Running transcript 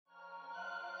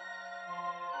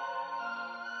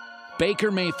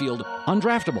Baker Mayfield,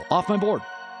 undraftable, off my board.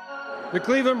 The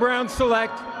Cleveland Browns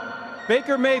select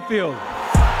Baker Mayfield. What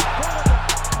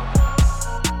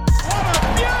a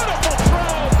beautiful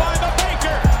throw by the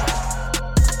Baker.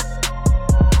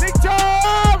 Big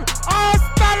Tom!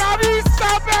 Hasta la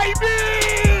vista,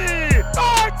 baby!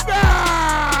 Touchdown!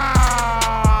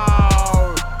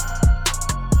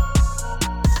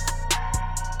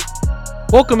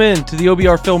 Welcome in to the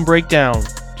OBR Film Breakdown,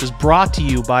 which is brought to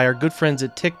you by our good friends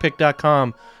at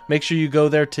TickPick.com. Make sure you go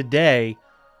there today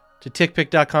to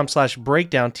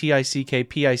TickPick.com/breakdown,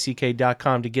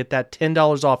 TickPick.com, to get that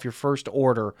 $10 off your first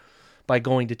order by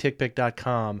going to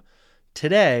TickPick.com.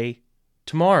 Today,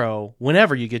 tomorrow,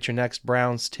 whenever you get your next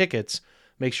Browns tickets,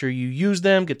 make sure you use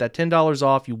them, get that $10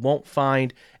 off. You won't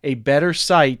find a better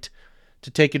site to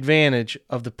take advantage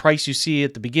of. The price you see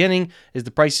at the beginning is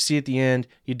the price you see at the end.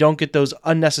 You don't get those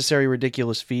unnecessary,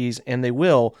 ridiculous fees, and they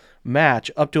will match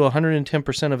up to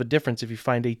 110% of a difference if you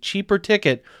find a cheaper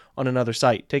ticket on another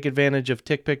site. Take advantage of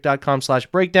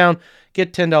TickPick.com/breakdown.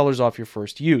 Get $10 off your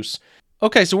first use.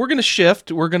 Okay, so we're going to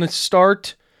shift. We're going to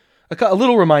start a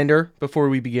little reminder before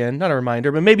we begin. Not a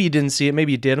reminder, but maybe you didn't see it.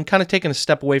 Maybe you did. I'm kind of taking a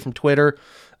step away from Twitter.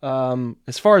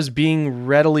 As far as being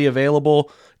readily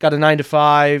available, got a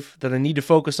 9-to-5 that I need to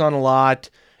focus on a lot,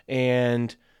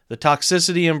 and the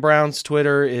toxicity in Browns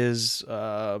Twitter is,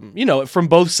 from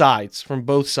both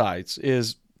sides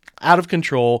is out of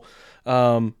control.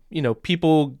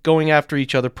 People going after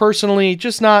each other personally,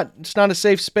 it's not a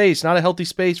safe space, not a healthy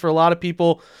space for a lot of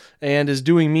people, and is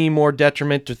doing me more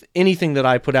detriment to anything that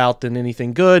I put out than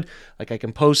anything good. Like, I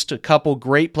can post a couple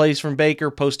great plays from Baker,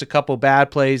 post a couple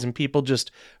bad plays, and people just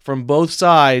from both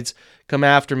sides come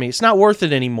after me. It's not worth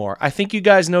it anymore. I think you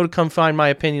guys know to come find my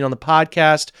opinion on the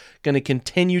podcast. Going to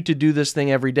continue to do this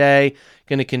thing every day.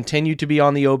 Going to continue to be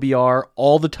on the OBR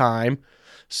all the time.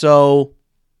 So,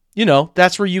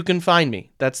 that's where you can find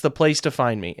me. That's the place to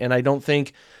find me. And I don't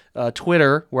think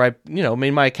Twitter, where I,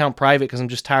 made my account private because I'm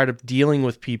just tired of dealing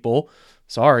with people.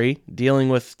 Dealing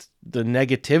with the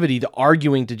negativity, the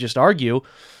arguing to just argue.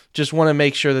 Just want to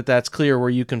make sure that that's clear where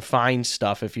you can find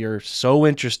stuff. If you're so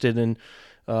interested in,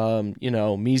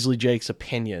 Measly Jake's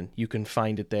opinion, you can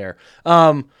find it there.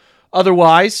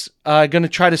 Otherwise, going to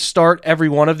try to start every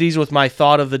one of these with my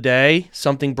thought of the day,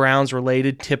 something Browns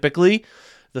related typically.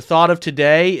 The thought of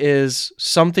today is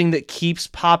something that keeps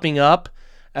popping up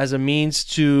as a means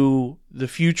to the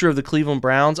future of the Cleveland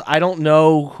Browns. I don't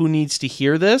know who needs to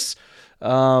hear this,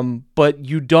 but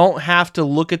you don't have to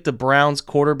look at the Browns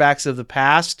quarterbacks of the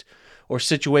past or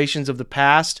situations of the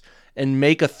past and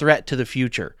make a threat to the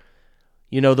future.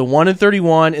 The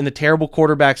 1-31 and the terrible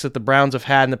quarterbacks that the Browns have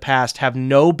had in the past have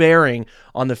no bearing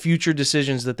on the future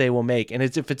decisions that they will make. And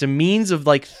if it's a means of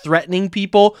threatening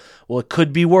people, well, it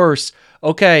could be worse.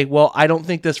 Okay, well, I don't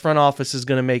think this front office is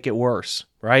going to make it worse,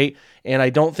 right? And I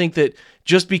don't think that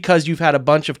just because you've had a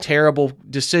bunch of terrible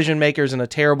decision makers and a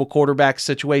terrible quarterback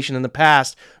situation in the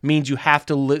past means you have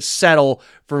to settle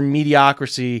for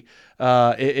mediocrity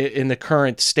in the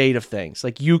current state of things.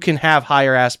 You can have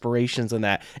higher aspirations than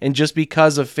that. And just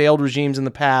because of failed regimes in the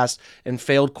past and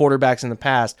failed quarterbacks in the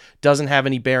past doesn't have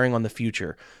any bearing on the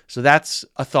future. So that's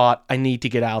a thought I need to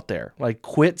get out there.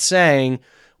 Quit saying,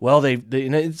 well,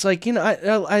 it's I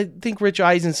think Rich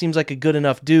Eisen seems like a good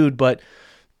enough dude, but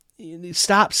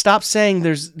stop saying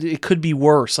it could be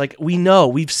worse. We know,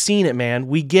 we've seen it, man.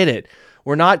 We get it.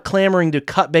 We're not clamoring to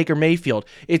cut Baker Mayfield.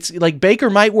 It's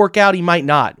Baker might work out, he might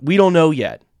not. We don't know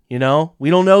yet. We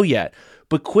don't know yet.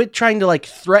 But quit trying to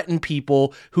threaten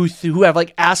people who have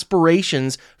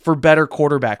aspirations for better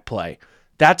quarterback play.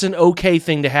 That's an okay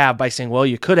thing to have by saying, well,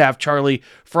 you could have Charlie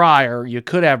Fry or you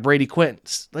could have Brady Quinn.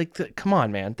 Come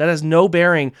on, man. That has no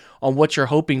bearing on what you're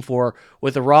hoping for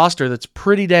with a roster that's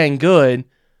pretty dang good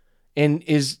and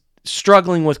is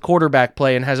struggling with quarterback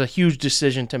play and has a huge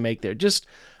decision to make there. You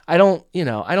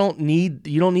don't need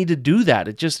to do that.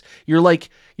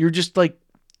 You're just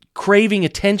craving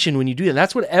attention when you do that.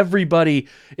 That's what everybody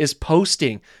is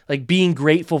posting, being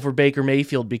grateful for Baker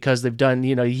Mayfield because they've done,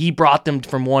 he brought them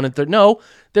from 1-3. No,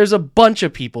 there's a bunch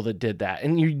of people that did that.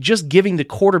 And you're just giving the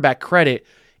quarterback credit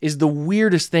is the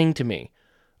weirdest thing to me.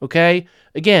 Okay?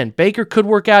 Again, Baker could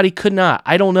work out, he could not.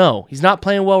 I don't know. He's not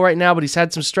playing well right now, but he's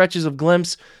had some stretches of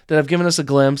glimpse that have given us a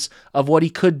glimpse of what he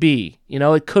could be.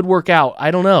 It could work out. I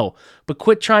don't know. But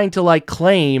quit trying to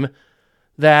claim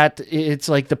that it's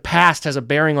the past has a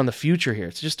bearing on the future here.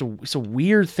 It's a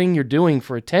weird thing you're doing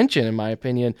for attention, in my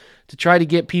opinion, to try to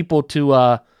get people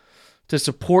to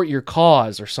support your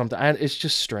cause or something. It's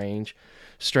just strange.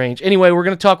 Anyway, we're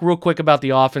going to talk real quick about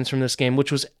the offense from this game,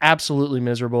 which was absolutely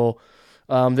miserable.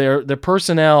 Their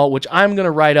personnel, which I'm going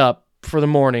to write up for the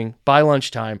morning by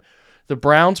lunchtime, The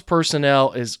Browns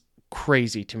personnel is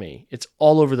crazy to me. It's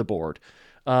all over the board.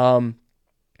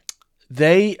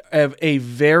 They have a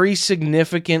very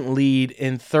significant lead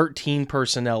in 13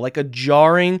 personnel, like a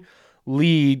jarring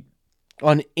lead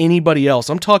on anybody else.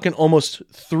 I'm talking almost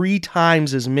 3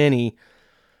 times as many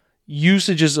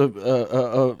usages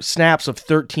of snaps of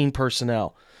 13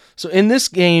 personnel. So in this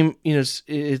game,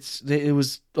 it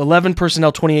was 11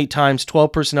 personnel 28 times,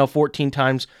 12 personnel 14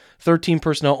 times, 13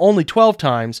 personnel only 12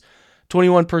 times,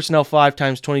 21 personnel 5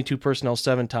 times, 22 personnel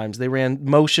 7 times. They ran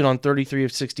motion on 33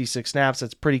 of 66 snaps.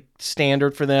 That's pretty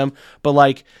standard for them. But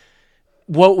like,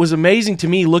 what was amazing to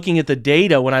me looking at the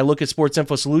data when I look at Sports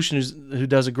Info Solutions, who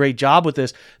does a great job with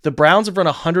this, the Browns have run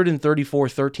 134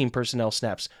 13 personnel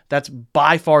snaps. That's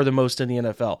by far the most in the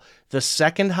NFL. The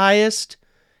second highest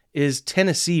is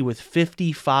Tennessee with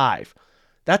 55.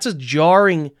 That's a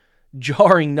jarring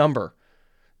number.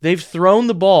 They've thrown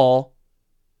the ball,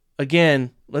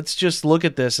 again, let's just look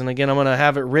at this. And again, I'm going to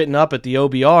have it written up at the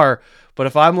OBR. But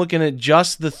if I'm looking at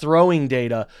just the throwing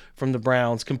data from the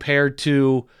Browns compared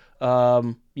to,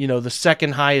 the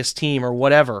second highest team or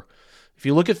whatever, if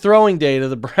you look at throwing data,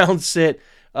 the Browns sit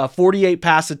 48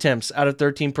 pass attempts out of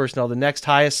 13 personnel. The next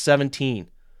highest, 17.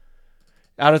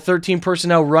 Out of 13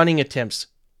 personnel running attempts,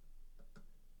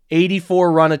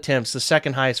 84 run attempts. The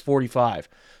second highest, 45.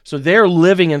 So they're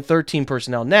living in 13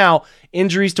 personnel. Now,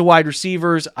 injuries to wide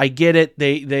receivers, I get it.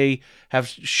 They have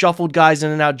shuffled guys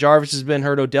in and out. Jarvis has been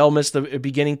hurt. Odell missed the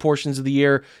beginning portions of the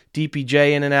year.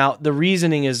 DPJ in and out. The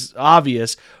reasoning is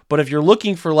obvious, but if you're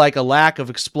looking for like a lack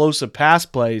of explosive pass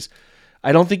plays,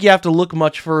 I don't think you have to look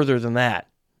much further than that.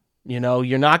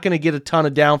 You're not going to get a ton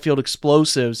of downfield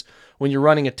explosives when you're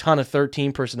running a ton of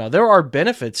 13 personnel. There are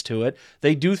benefits to it.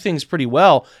 They do things pretty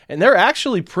well, and they're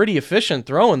actually pretty efficient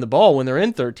throwing the ball when they're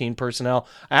in 13 personnel.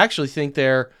 I actually think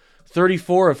they're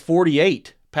 34 of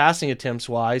 48 passing attempts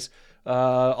wise,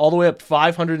 all the way up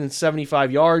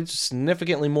 575 yards,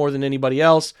 significantly more than anybody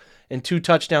else, and 2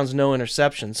 touchdowns, no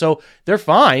interceptions. So they're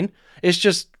fine. It's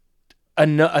just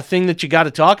a thing that you got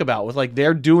to talk about with, like,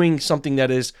 they're doing something that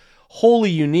is wholly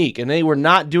unique, and they were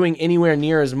not doing anywhere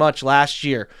near as much last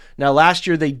year. Now, last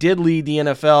year they did lead the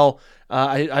NFL.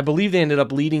 I believe they ended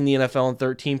up leading the NFL in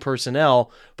 13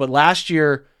 personnel, but last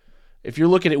year, if you're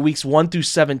looking at weeks 1 through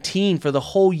 17, for the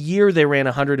whole year they ran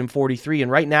 143, and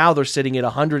right now they're sitting at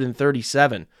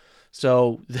 137.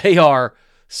 So they are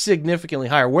significantly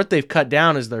higher. What they've cut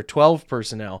down is their 12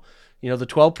 personnel. The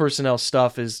 12 personnel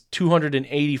stuff is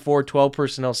 284 12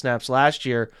 personnel snaps last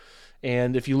year,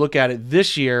 and if you look at it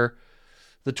this year,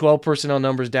 the 12 personnel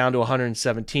number is down to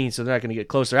 117, so they're not going to get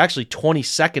close. They're actually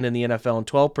 22nd in the NFL in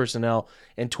 12 personnel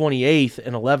and 28th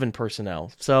in 11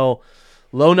 personnel. So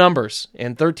low numbers,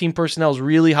 and 13 personnel is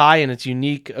really high, and it's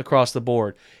unique across the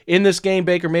board. In this game,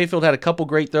 Baker Mayfield had a couple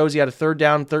great throws. He had a 3rd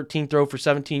down, 13 throw for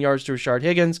 17 yards to Rashard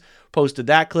Higgins. Posted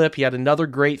that clip. He had another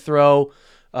great throw,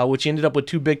 which ended up with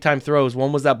 2 big-time throws.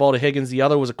 One was that ball to Higgins. The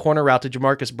other was a corner route to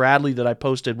Jamarcus Bradley that I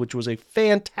posted, which was a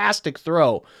fantastic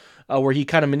throw, where he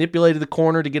kind of manipulated the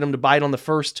corner to get him to bite on the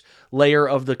first layer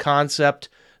of the concept,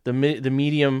 the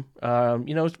medium.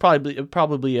 It's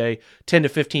probably a 10 to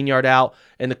 15 yard out,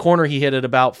 and the corner he hit at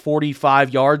about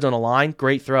 45 yards on a line.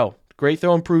 Great throw. Great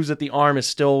throw, and proves that the arm is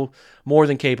still more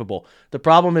than capable. The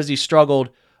problem is he struggled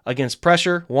against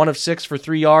pressure, 1 of 6 for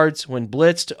 3 yards when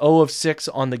blitzed, 0 of 6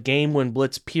 on the game when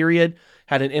blitzed, period.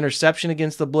 Had an interception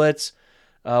against the blitz,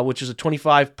 which is a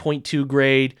 25.2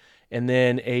 grade, and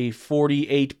then a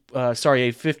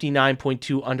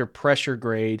 59.2 under pressure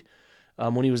grade.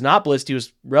 When he was not blitzed, he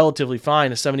was relatively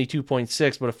fine, a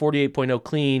 72.6, but a 48.0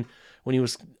 clean. When he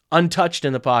was untouched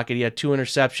in the pocket, he had 2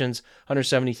 interceptions,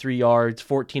 173 yards,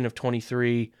 14 of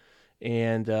 23,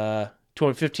 and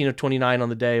 15 of 29 on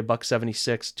the day,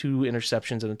 $176, 2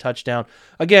 interceptions and a touchdown.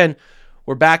 Again,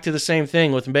 we're back to the same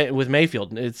thing with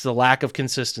Mayfield. It's the lack of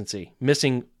consistency,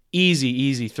 missing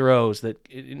easy throws that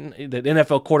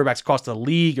NFL quarterbacks across the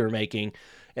league are making,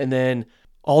 and then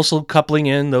also coupling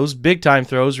in those big-time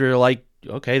throws where you're like,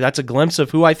 okay, that's a glimpse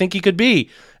of who I think he could be,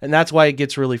 and that's why it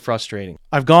gets really frustrating.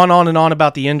 I've gone on and on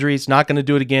about the injuries, not going to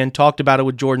do it again. Talked about it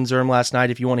with Jordan Zerm last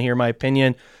night if you want to hear my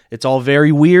opinion. It's all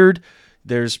very weird.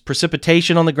 There's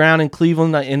precipitation on the ground in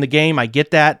Cleveland in the game. I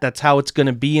get that. That's how it's going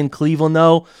to be in Cleveland,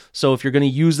 though. So if you're going to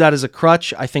use that as a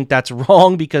crutch, I think that's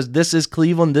wrong because this is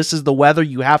Cleveland. This is the weather.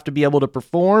 You have to be able to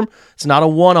perform. It's not a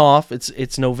one-off.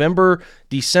 It's November,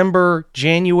 December,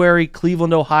 January,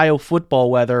 Cleveland, Ohio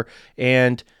football weather,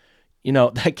 and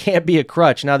that can't be a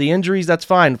crutch. Now, the injuries, that's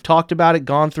fine. I've talked about it,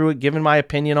 gone through it, given my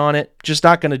opinion on it. Just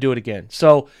not going to do it again.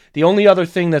 So the only other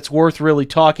thing that's worth really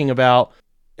talking about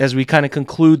as we kind of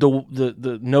conclude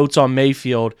the notes on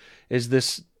Mayfield is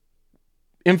this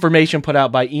information put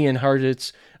out by Ian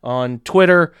Hartitz on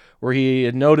Twitter, where he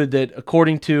had noted that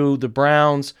according to the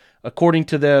Browns, according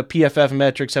to the PFF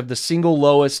metrics, have the single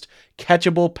lowest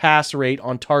catchable pass rate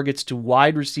on targets to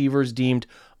wide receivers deemed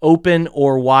open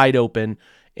or wide open.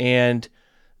 And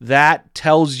that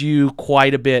tells you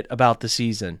quite a bit about the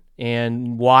season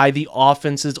and why the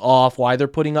offense is off, why they're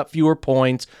putting up fewer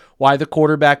points, why the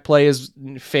quarterback play is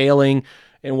failing,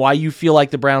 and why you feel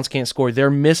like the Browns can't score. They're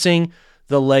missing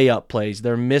the layup plays.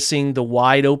 They're missing the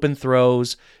wide open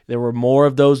throws. There were more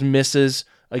of those misses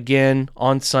again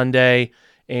on Sunday.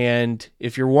 And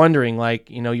if you're wondering,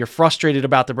 you're frustrated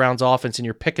about the Browns offense and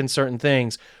you're picking certain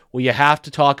things, well, you have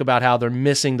to talk about how they're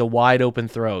missing the wide open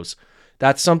throws.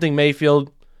 That's something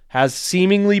Mayfield has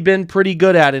seemingly been pretty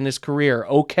good at in his career.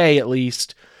 Okay, at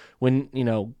least when,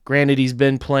 granted he's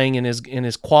been playing in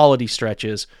his quality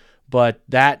stretches, but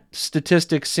that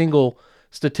single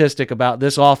statistic about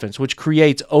this offense, which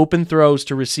creates open throws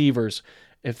to receivers,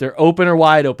 if they're open or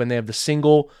wide open, they have the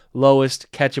single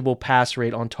lowest catchable pass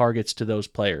rate on targets to those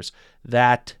players.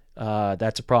 That's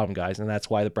a problem, guys, and that's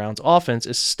why the Browns offense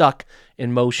is stuck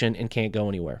in motion and can't go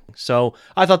anywhere. So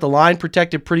I thought the line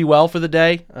protected pretty well for the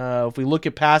day. If we look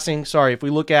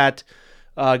at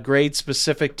grades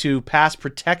specific to pass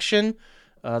protection,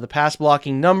 the pass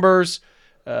blocking numbers,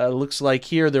 looks like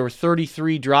here there were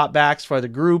 33 dropbacks for the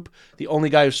group. The only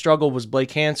guy who struggled was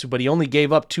Blake Hansu, but he only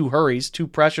gave up 2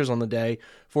 pressures on the day,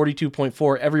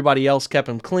 42.4. Everybody else kept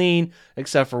him clean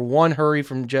except for one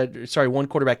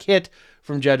quarterback hit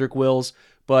from Jedrick Wills,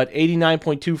 but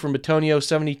 89.2 from Bitonio,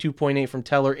 72.8 from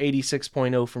Teller,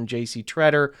 86.0 from J.C.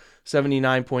 Treader,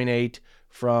 79.8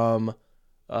 from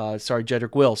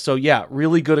Jedrick Wills. So yeah,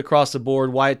 really good across the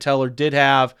board. Wyatt Teller did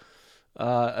have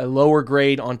a lower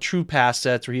grade on true pass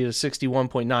sets where he had a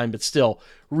 61.9, but still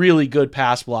really good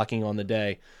pass blocking on the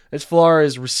day. As far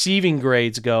as receiving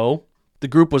grades go, the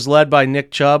group was led by Nick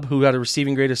Chubb, who got a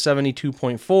receiving grade of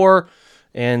 72.4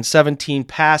 and 17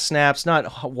 pass snaps,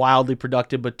 not wildly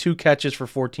productive, but 2 catches for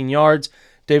 14 yards.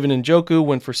 David Njoku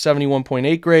went for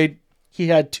 71.8 grade. He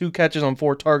had 2 catches on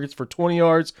 4 targets for 20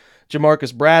 yards.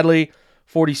 Jamarcus Bradley,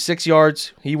 46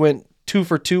 yards. He went 2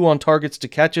 for 2 on targets to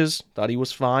catches. Thought he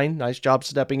was fine. Nice job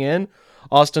stepping in.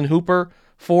 Austin Hooper,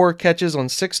 4 catches on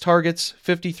 6 targets,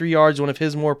 53 yards, one of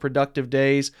his more productive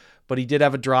days, but he did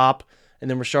have a drop. And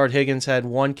then Rashard Higgins had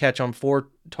 1 catch on 4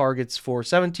 targets for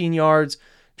 17 yards.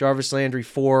 Jarvis Landry,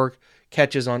 4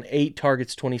 catches on 8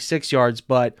 targets, 26 yards.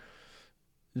 But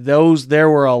there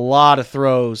were a lot of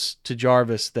throws to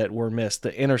Jarvis that were missed.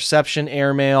 The interception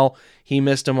airmail, he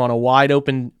missed him on a wide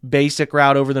open basic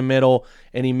route over the middle,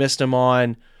 and he missed him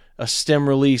on a stem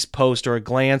release post or a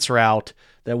glance route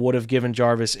that would have given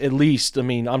Jarvis at least,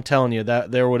 I'm telling you,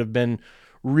 that there would have been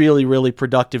really, really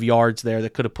productive yards there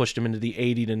that could have pushed him into the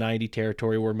 80 to 90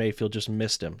 territory where Mayfield just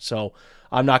missed him. So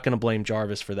I'm not going to blame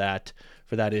Jarvis for that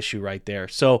issue right there.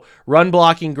 So run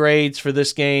blocking grades for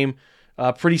this game,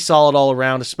 pretty solid all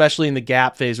around, especially in the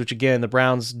gap phase, which again, the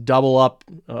Browns double up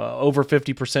over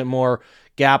 50% more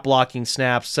gap blocking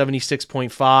snaps,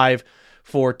 76.5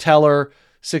 for Teller,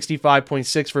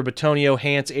 65.6 for Bitonio,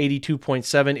 Hance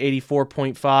 82.7,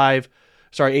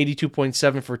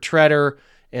 82.7 for Treader.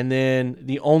 And then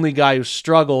the only guy who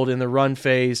struggled in the run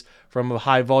phase from a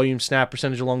high volume snap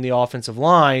percentage along the offensive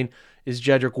line is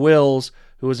Jedrick Wills,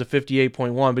 who was a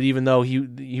 58.1, but even though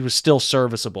he was still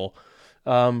serviceable.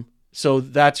 So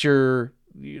that's your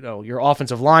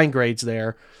offensive line grades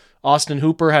there. Austin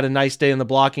Hooper had a nice day in the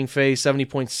blocking phase,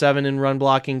 70.7 in run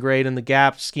blocking grade. In the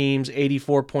gap schemes,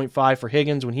 84.5 for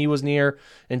Higgins when he was near,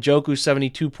 and Njoku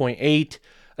 72.8.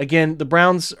 Again, the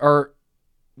Browns are,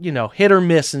 hit or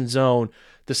miss in zone.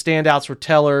 The standouts were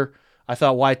Teller. I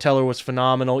thought Wyatt Teller was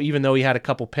phenomenal, even though he had a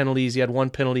couple penalties. He had 1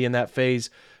 penalty in that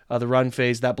phase, the run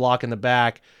phase, that block in the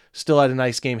back. Still had a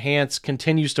nice game. Hance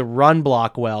continues to run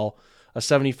block well, a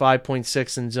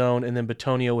 75.6 in zone, and then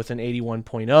Bitonio with an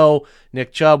 81.0.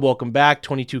 Nick Chubb, welcome back,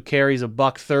 22 carries,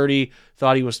 $130.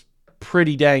 Thought he was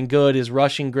pretty dang good. His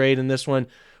rushing grade in this one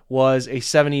was a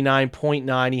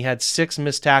 79.9. He had 6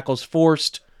 missed tackles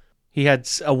forced. He had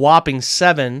a whopping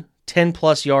 7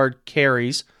 10-plus yard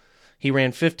carries. He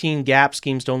ran 15 gap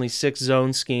schemes to only 6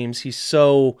 zone schemes. He's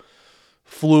so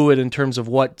fluid in terms of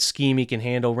what scheme he can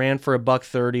handle. Ran for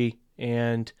 $130,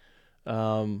 and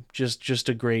just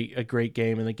a great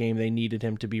game in the game. They needed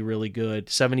him to be really good.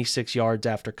 76 yards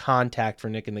after contact for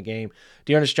Nick in the game.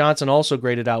 Dearness Johnson also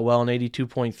graded out well, an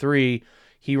 82.3.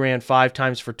 He ran 5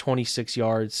 times for 26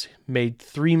 yards. Made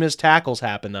 3 missed tackles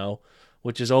happen, though,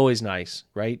 which is always nice,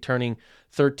 right? Turning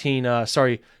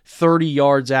 30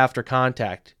 yards after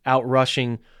contact, out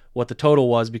rushing what the total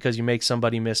was because you make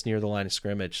somebody miss near the line of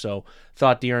scrimmage. So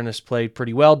thought Dearness played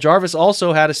pretty well. Jarvis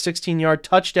also had a 16-yard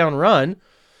touchdown run.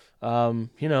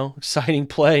 Exciting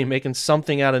play, making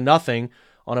something out of nothing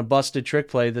on a busted trick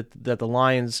play that the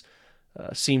Lions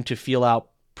seemed to feel out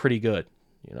pretty good.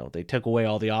 They took away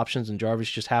all the options, and Jarvis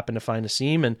just happened to find a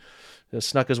seam and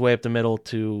snuck his way up the middle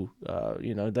to,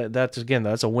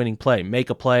 that's a winning play. Make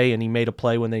a play, and he made a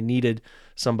play when they needed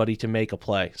somebody to make a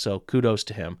play. So kudos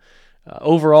to him.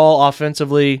 Overall,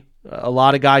 offensively, a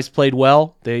lot of guys played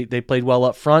well. They played well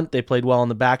up front. They played well in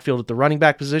the backfield at the running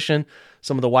back position.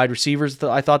 Some of the wide receivers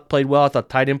I thought played well. I thought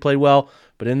tight end played well.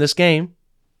 But in this game,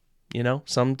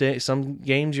 some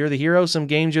games you're the hero, some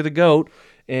games you're the GOAT,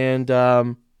 and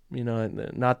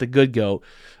not the good GOAT.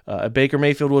 Baker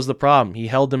Mayfield was the problem. He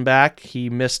held them back. He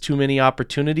missed too many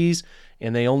opportunities,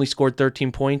 and they only scored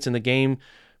 13 points, and the game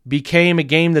became a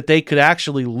game that they could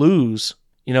actually lose,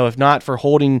 if not for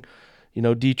holding,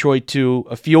 Detroit to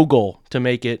a field goal to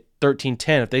make it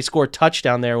 13-10. If they score a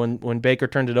touchdown there when Baker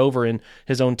turned it over in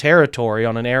his own territory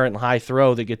on an errant high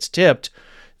throw that gets tipped,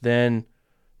 then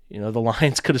the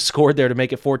Lions could have scored there to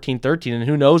make it 14-13, and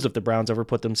who knows if the Browns ever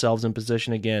put themselves in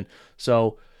position again.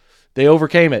 So they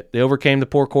overcame it. They overcame the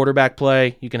poor quarterback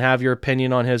play. You can have your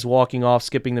opinion on his walking off,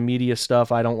 skipping the media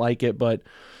stuff. I don't like it, but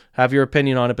have your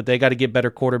opinion on it. But they got to get better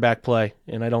quarterback play,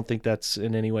 and I don't think that's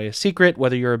in any way a secret.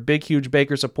 Whether you're a big, huge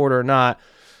Baker supporter or not,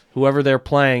 whoever they're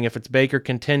playing, if it's Baker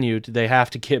continued, they have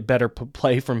to get better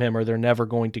play from him or they're never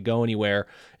going to go anywhere,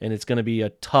 and it's going to be a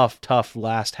tough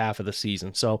last half of the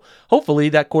season. So hopefully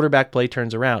that quarterback play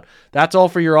turns around. That's all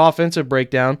for your offensive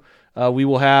breakdown. We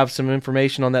will have some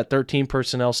information on that 13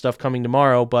 personnel stuff coming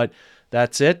tomorrow, but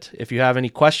that's it. If you have any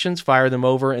questions, fire them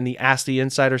over in the Ask the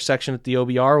Insider section at the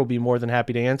OBR. We'll be more than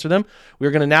happy to answer them.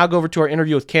 We're going to now go over to our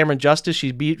interview with Cameron Justice.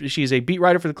 She's a beat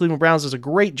writer for the Cleveland Browns, does a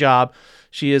great job.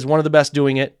 She is one of the best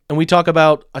doing it, and we talk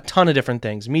about a ton of different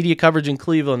things, media coverage in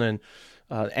Cleveland and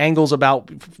angles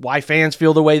about why fans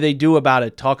feel the way they do about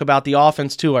it. Talk about the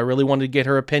offense, too. I really wanted to get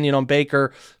her opinion on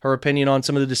Baker, her opinion on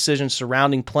some of the decisions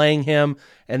surrounding playing him,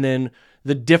 and then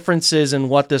the differences in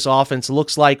what this offense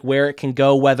looks like, where it can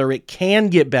go, whether it can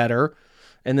get better,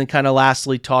 and then kind of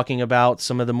lastly talking about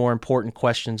some of the more important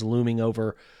questions looming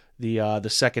over the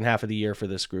second half of the year for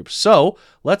this group. So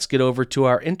let's get over to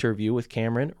our interview with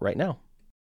Cameron right now.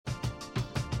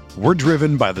 We're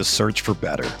driven by the search for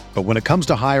better. But when it comes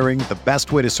to hiring, the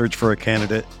best way to search for a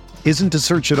candidate isn't to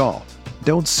search at all.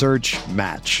 Don't search,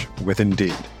 match with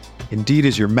Indeed. Indeed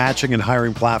is your matching and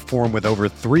hiring platform with over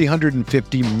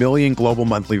 350 million global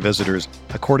monthly visitors,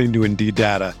 according to Indeed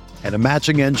data, and a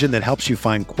matching engine that helps you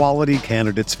find quality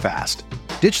candidates fast.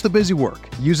 Ditch the busy work.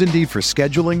 Use Indeed for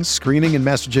scheduling, screening, and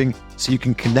messaging so you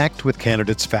can connect with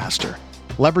candidates faster.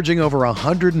 Leveraging over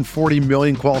 140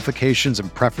 million qualifications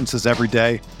and preferences every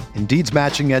day, Indeed's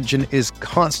matching engine is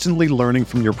constantly learning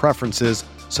from your preferences,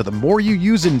 so the more you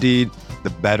use Indeed, the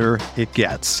better it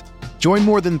gets. Join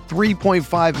more than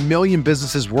 3.5 million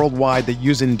businesses worldwide that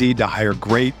use Indeed to hire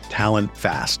great talent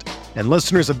fast. And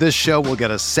listeners of this show will get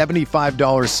a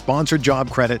 $75 sponsored job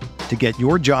credit to get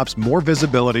your jobs more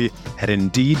visibility at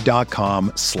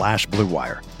Indeed.com/Blue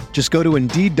Wire. Just go to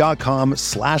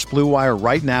Indeed.com/Blue Wire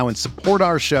right now and support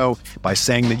our show by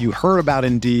saying that you heard about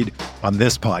Indeed on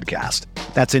this podcast.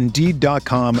 That's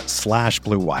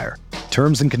Indeed.com/Blue Wire.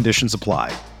 Terms and conditions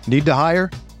apply. Need to hire?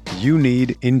 You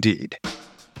need Indeed.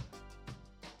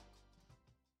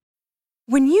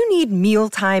 When you need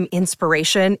mealtime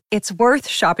inspiration, it's worth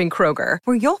shopping Kroger,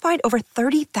 where you'll find over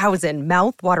 30,000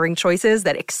 mouth-watering choices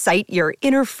that excite your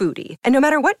inner foodie. And no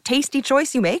matter what tasty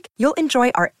choice you make, you'll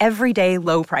enjoy our everyday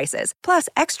low prices, plus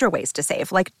extra ways to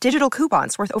save, like digital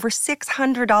coupons worth over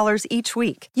 $600 each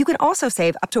week. You can also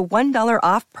save up to $1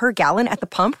 off per gallon at the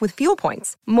pump with fuel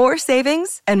points. More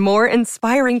savings and more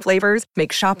inspiring flavors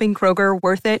make shopping Kroger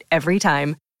worth it every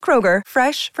time. Kroger,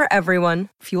 fresh for everyone.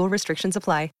 Fuel restrictions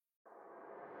apply.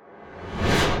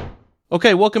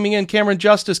 Okay, welcoming in Cameron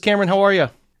Justice. Cameron, how are you?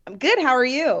 I'm good. How are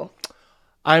you?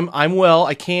 I'm well.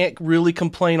 I can't really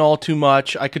complain all too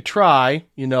much. I could try,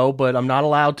 but I'm not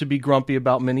allowed to be grumpy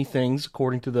about many things,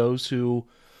 according to those who,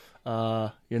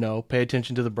 pay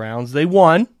attention to the Browns. They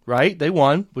won, right? They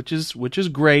won, which is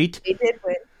great. They did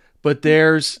win. But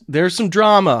there's some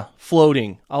drama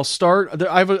floating. I'll start.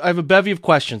 I have a bevy of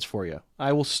questions for you.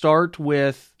 I will start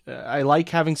with. I like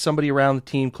having somebody around the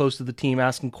team, close to the team,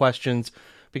 asking questions,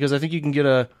 because I think you can get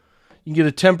a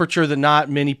temperature that not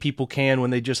many people can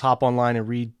when they just hop online and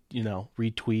read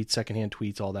tweets, secondhand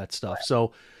tweets, all that stuff.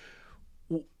 So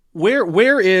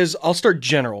where is, I'll start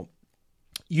general.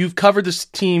 You've covered this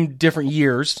team different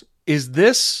years. Is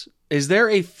there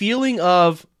a feeling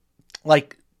of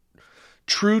like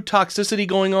true toxicity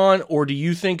going on, or do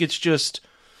you think it's just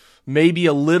maybe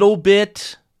a little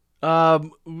bit,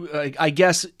 I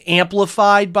guess,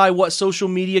 amplified by what social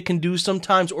media can do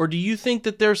sometimes? Or do you think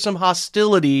that there's some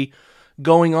hostility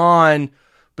going on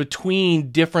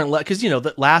between different, because,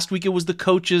 last week it was the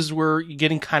coaches were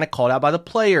getting kind of called out by the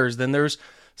players. Then there's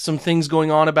some things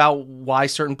going on about why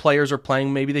certain players are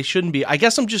playing maybe they shouldn't be. I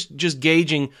guess I'm just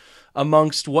gauging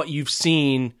amongst what you've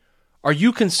seen. Are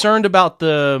you concerned about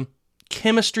the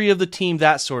chemistry of the team,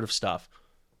 that sort of stuff?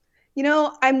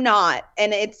 I'm not.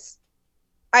 And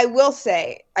I will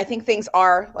say, I think things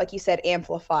are, like you said,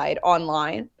 amplified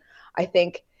online. I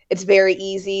think it's very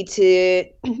easy to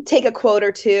take a quote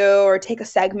or two or take a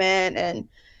segment and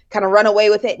kind of run away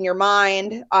with it in your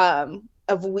mind of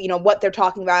what they're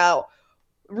talking about,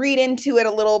 read into it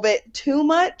a little bit too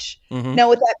much. Mm-hmm. Now,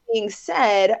 with that being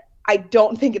said, I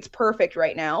don't think it's perfect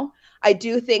right now. I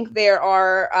do think there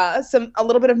are a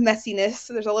little bit of messiness.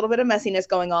 There's a little bit of messiness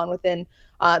going on within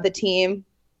the team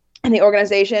and the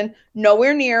organization.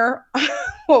 Nowhere near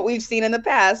what we've seen in the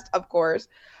past, of course.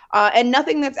 And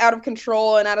nothing that's out of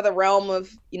control and out of the realm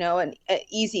of, an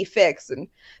easy fix. And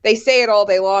they say it all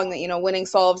day long that, winning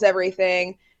solves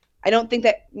everything. I don't think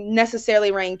that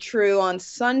necessarily rang true on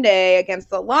Sunday against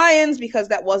the Lions because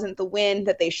that wasn't the win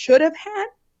that they should have had.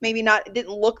 Maybe not, it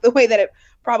didn't look the way that it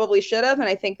probably should have. And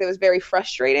I think that was very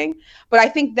frustrating. But I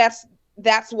think that's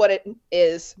what it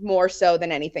is more so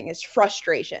than anything, is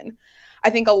frustration. I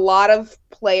think a lot of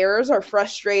players are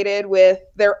frustrated with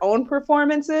their own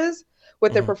performances,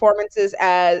 with their performances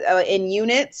as in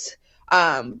units,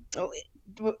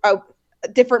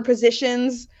 different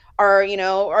positions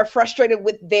are frustrated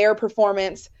with their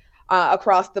performance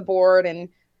across the board and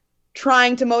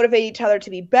trying to motivate each other to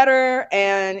be better.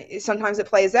 And sometimes it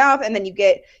plays out, and then you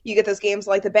get those games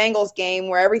like the Bengals game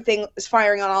where everything is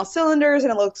firing on all cylinders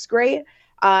and it looks great,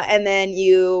 and then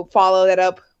you follow that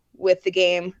up with the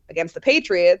game against the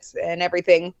Patriots and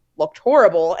everything looked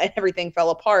horrible and everything fell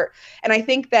apart. And I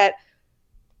think that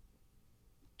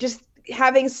just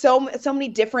having so many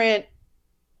different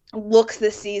looks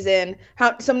this season,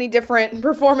 so many different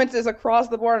performances across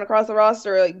the board and across the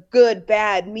roster, like good,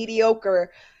 bad,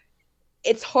 mediocre,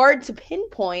 it's hard to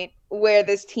pinpoint where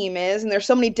this team is, and there's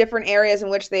so many different areas in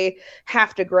which they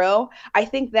have to grow. I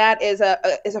think that is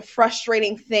a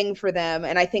frustrating thing for them,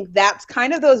 and I think that's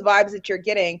kind of those vibes that you're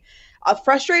getting,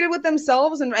 frustrated with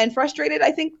themselves and frustrated,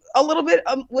 I think, a little bit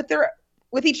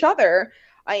with each other.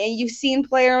 And you've seen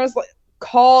players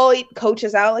call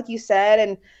coaches out, like you said,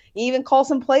 and you even call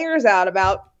some players out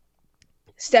about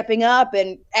stepping up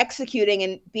and executing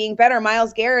and being better.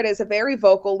 Myles Garrett is a very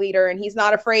vocal leader, and he's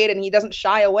not afraid, and he doesn't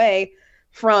shy away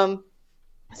from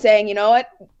saying, you know what,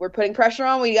 we're putting pressure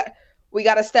on. We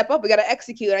got to step up. We got to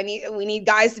execute. We need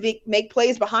guys to make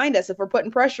plays behind us. If we're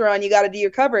putting pressure on, you got to do your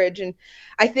coverage. And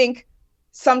I think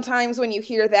sometimes when you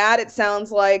hear that, it sounds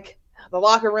like the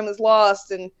locker room is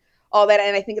lost and all that.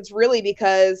 And I think it's really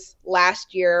because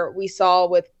last year we saw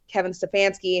with Kevin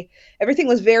Stefanski, everything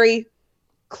was very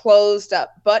closed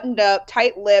up, buttoned up,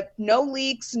 tight-lipped, no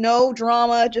leaks, no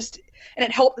drama, and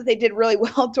it helped that they did really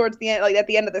well towards the end, like at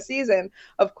the end of the season,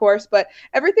 of course, but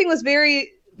everything was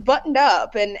very buttoned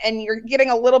up, and you're getting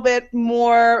a little bit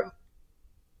more,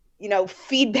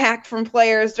 feedback from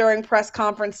players during press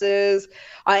conferences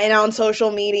and on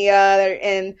social media,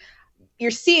 and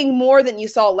you're seeing more than you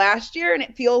saw last year, and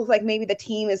it feels like maybe the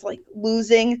team is like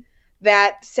losing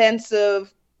that sense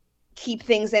of keep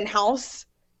things in-house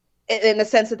in the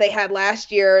sense that they had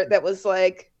last year that was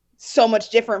like so much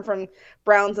different from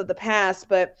Browns of the past.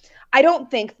 But I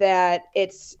don't think that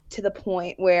it's to the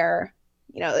point where,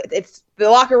 it's the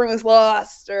locker room is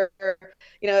lost or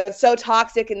it's so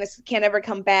toxic and this can't ever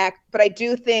come back. But I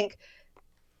do think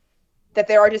that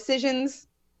there are decisions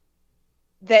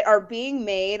that are being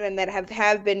made and that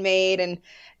have been made, and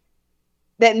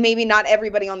that maybe not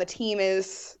everybody on the team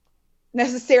is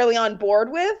necessarily on board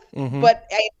with. Mm-hmm. But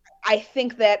I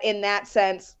think that in that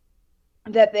sense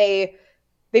that they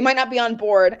might not be on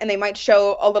board and they might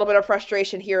show a little bit of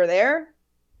frustration here or there.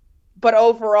 But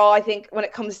overall, I think when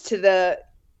it comes to the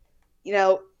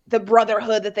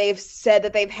brotherhood that they've said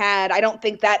that they've had, I don't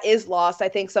think that is lost. I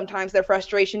think sometimes their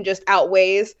frustration just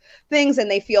outweighs things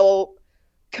and they feel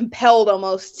compelled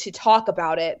almost to talk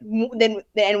about it.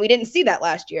 And we didn't see that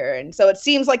last year. And so it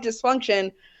seems like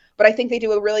dysfunction, but I think they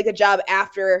do a really good job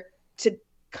after to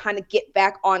kind of get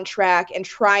back on track and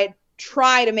try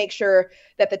to make sure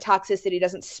that the toxicity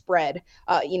doesn't spread,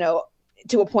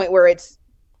 to a point where it's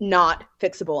not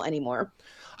fixable anymore.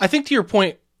 I think to your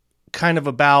point kind of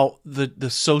about the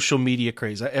social media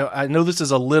craze, I know this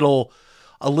is a little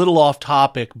off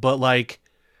topic, but like,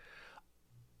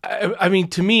 I mean,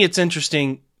 to me, it's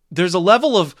interesting. There's a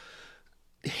level of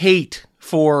hate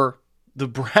for the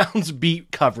Browns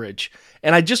beat coverage,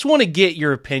 and I just want to get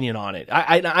your opinion on it.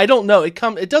 I don't know.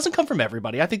 It doesn't come from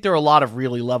everybody. I think there are a lot of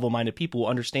really level-minded people who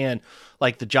understand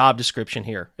like the job description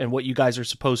here and what you guys are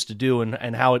supposed to do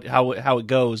and how it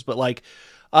goes. But like,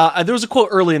 there was a quote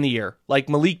early in the year, like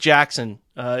Malik Jackson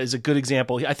is a good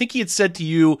example. I think he had said to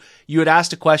you had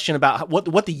asked a question about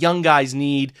what the young guys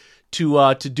need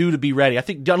to do to be ready. I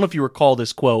don't know if you recall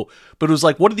this quote, but it was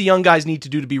like, what do the young guys need to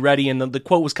do to be ready? And the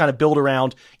quote was kind of built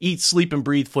around eat, sleep, and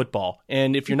breathe football.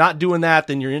 And if you're not doing that,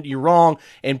 then you're wrong.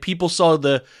 And people saw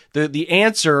the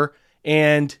answer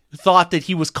and thought that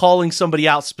he was calling somebody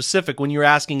out specific when you're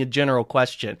asking a general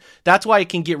question. That's why it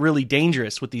can get really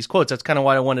dangerous with these quotes. That's kind of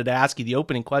why I wanted to ask you the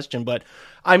opening question. But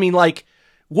I mean, like,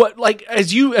 what, like,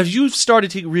 as you've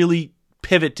started to really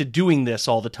pivot to doing this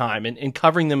all the time and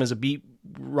covering them as a beat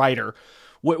writer,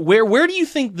 where do you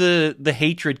think the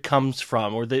hatred comes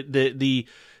from, or the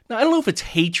I don't know if it's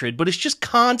hatred, but it's just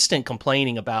constant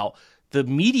complaining about the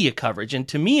media coverage? And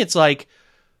to me, it's like,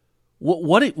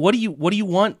 what do you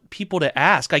want people to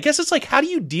ask? I guess it's like, how do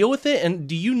you deal with it? And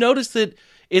do you notice that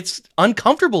it's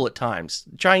uncomfortable at times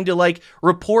trying to like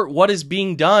report what is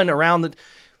being done around the,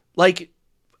 like,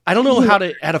 I don't know how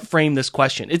to frame this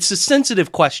question. It's a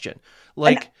sensitive question.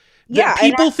 Like,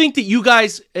 people think that you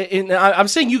guys, and I'm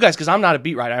saying you guys because I'm not a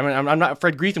beat writer. I mean, I'm not.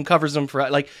 Fred Greetham covers them for,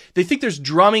 like, they think there's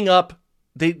drumming up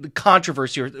the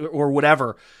controversy or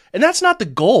whatever, and that's not the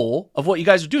goal of what you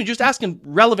guys are doing. Just asking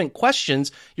relevant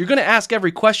questions. You're going to ask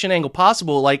every question angle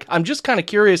possible. Like, I'm just kind of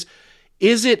curious,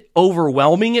 is it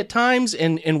overwhelming at times,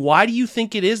 and why do you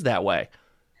think it is that way?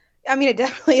 I mean, it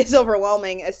definitely is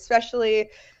overwhelming, especially,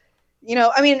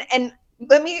 I mean, and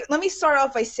let me start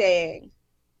off by saying,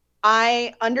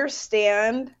 I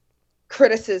understand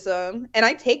criticism, and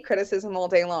I take criticism all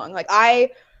day long. Like,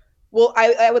 I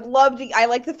would love to, I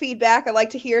like the feedback. I like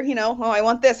to hear, oh, I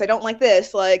want this, I don't like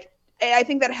this. Like, I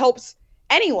think that helps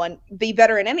anyone be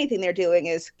better in anything they're doing,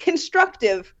 is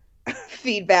constructive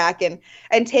feedback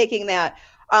and taking that.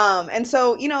 And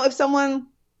so, if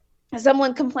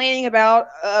someone complaining about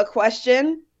a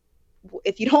question,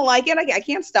 if you don't like it, I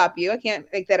can't stop you. I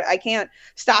can't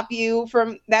stop you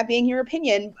from that being your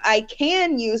opinion. I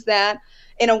can use that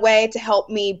in a way to help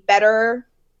me better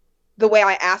the way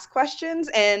I ask questions.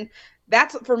 And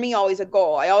that's, for me, always a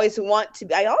goal. I always want to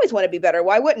be better.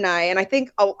 Why wouldn't I? And I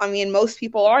think, most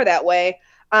people are that way.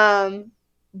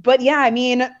 But yeah, I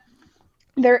mean,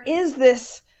 there is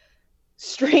this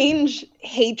strange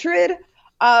hatred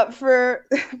for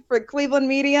Cleveland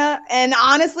media, and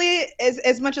honestly,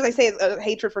 as much as I say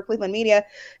hatred for Cleveland media,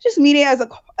 just media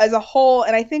as a whole.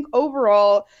 And I think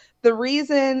overall, the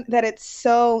reason that it's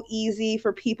so easy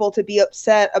for people to be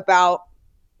upset about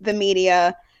the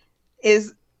media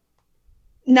is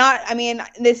not, I mean,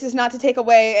 this is not to take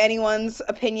away anyone's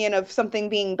opinion of something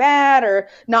being bad or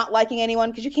not liking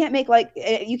anyone, because you can't make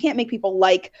people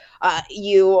like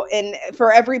you, and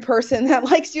for every person that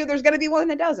likes you, there's going to be one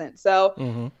that doesn't.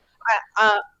 So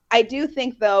I do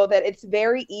think, though, that it's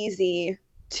very easy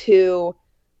to,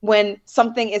 when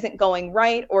something isn't going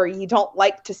right or you don't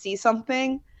like to see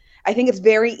something, I think it's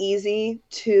very easy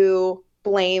to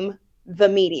blame the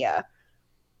media,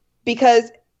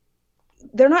 because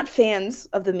they're not fans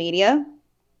of the media.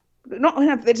 There's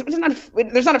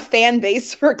not a fan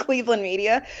base for Cleveland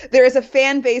media. There is a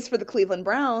fan base for the Cleveland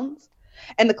Browns,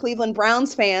 and the Cleveland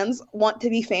Browns fans want to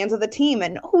be fans of the team.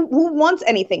 And who wants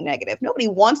anything negative? Nobody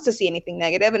wants to see anything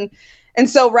negative. And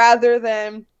so rather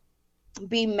than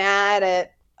be mad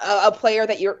at a player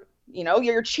that you're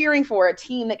cheering for, a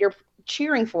team that you're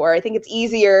cheering for, I think it's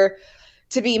easier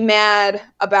to be mad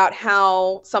about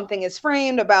how something is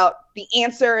framed, about the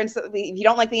answer. And so if you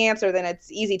don't like the answer, then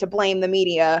it's easy to blame the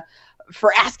media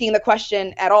for asking the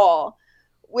question at all,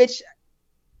 which,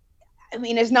 I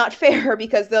mean, is not fair,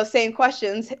 because those same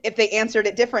questions, if they answered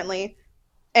it differently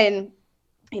and,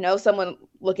 someone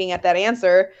looking at that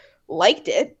answer liked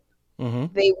it,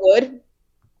 they would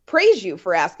praise you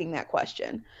for asking that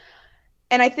question.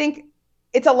 And I think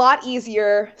it's a lot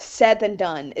easier said than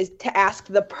done, is to ask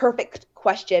the perfect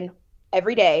question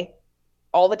every day,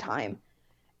 all the time.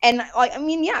 And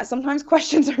sometimes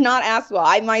questions are not asked well.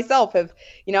 I myself have,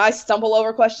 I stumble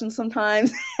over questions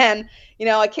sometimes, and,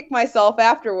 I kick myself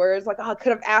afterwards, like, oh, I could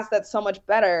have asked that so much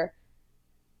better.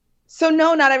 So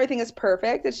no, not everything is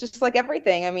perfect. It's just like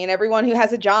everything. I mean, everyone who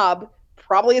has a job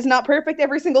probably is not perfect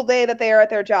every single day that they are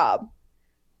at their job.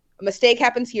 A mistake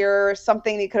happens here,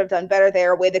 something they could have done better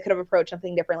there, a way they could have approached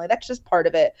something differently. That's just part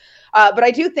of it. But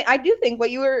I do think what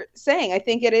you were saying, I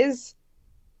think it is,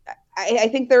 I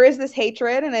think there is this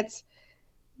hatred, and it's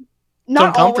not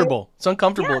uncomfortable. always. It's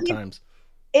uncomfortable Yeah, at times.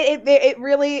 It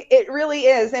really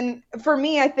is. And for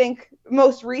me, I think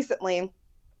most recently,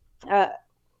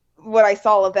 what I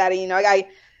saw of that,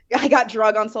 I got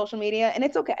drug on social media, and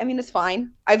it's okay. I mean, it's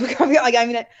fine. I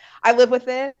live with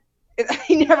it.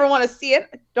 I never want to see it.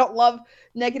 I don't love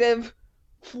negative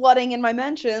flooding in my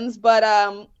mentions,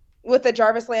 but with the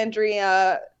Jarvis Landry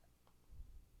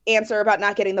answer about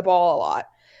not getting the ball a lot,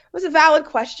 it was a valid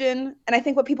question. And I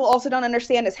think what people also don't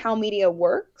understand is how media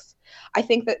works. I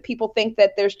think that people think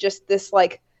that there's just this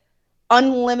like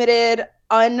unlimited,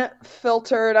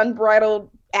 unfiltered, unbridled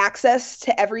access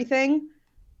to everything,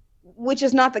 which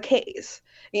is not the case.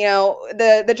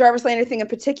 The Jarvis Landry thing in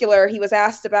particular, he was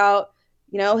asked about,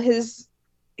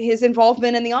 his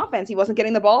involvement in the offense. He wasn't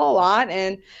getting the ball a lot.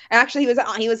 And actually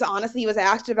he was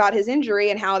asked about his injury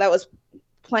and how that was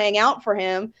playing out for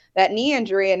him, that knee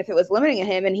injury, and if it was limiting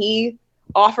him. And he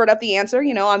offered up the answer,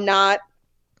 I'm not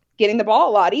getting the ball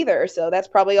a lot either. So that's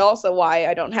probably also why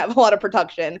I don't have a lot of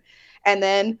production. And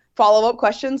then follow-up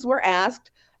questions were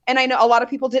asked. And I know a lot of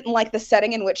people didn't like the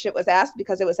setting in which it was asked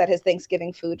because it was at his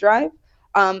Thanksgiving food drive.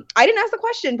 I didn't ask the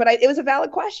question, but it was a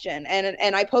valid question.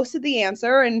 And I posted the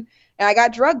answer, and I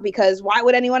got drugged because why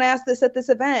would anyone ask this at this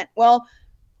event? Well,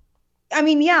 I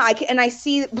mean, yeah, I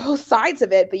see both sides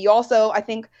of it, but you also, I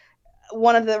think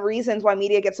one of the reasons why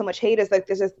media gets so much hate is that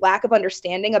there's this lack of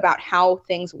understanding about how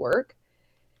things work.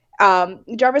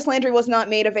 Jarvis Landry was not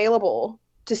made available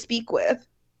to speak with.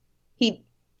 He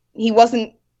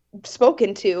wasn't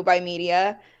spoken to by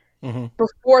media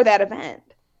before that event.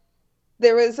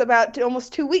 There was about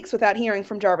almost 2 weeks without hearing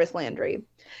from Jarvis Landry.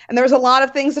 And there was a lot of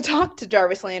things to talk to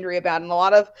Jarvis Landry about, and a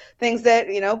lot of things that,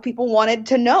 people wanted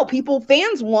to know.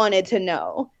 Fans wanted to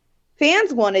know.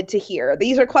 Fans wanted to hear.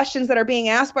 These are questions that are being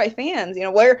asked by fans.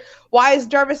 Why is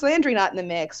Jarvis Landry not in the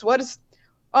mix? Is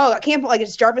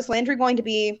Jarvis Landry going to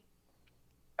be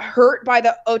hurt by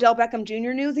the Odell Beckham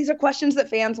Jr. news? These are questions that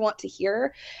fans want to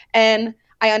hear. And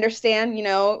I understand,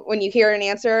 when you hear an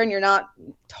answer and you're not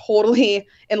totally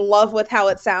in love with how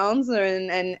it sounds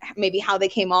and maybe how they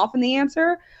came off in the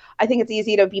answer, I think it's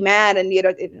easy to be mad and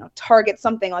target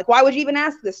something like, why would you even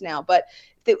ask this now? But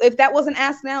if that wasn't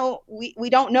asked now, we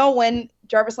don't know when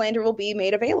Jarvis Landry will be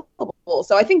made available.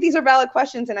 So I think these are valid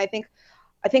questions, and I think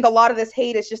a lot of this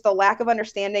hate is just a lack of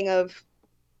understanding of,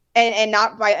 and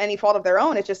not by any fault of their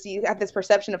own. It's just you have this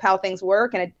perception of how things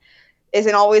work, and it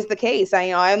isn't always the case.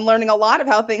 I'm learning a lot of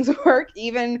how things work.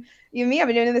 Even me, I've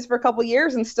been doing this for a couple of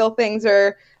years, and still things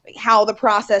are how the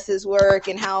processes work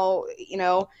and how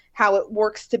it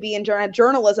works to be in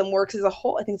journalism works as a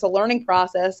whole. I think it's a learning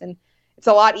process, and it's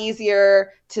a lot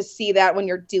easier to see that when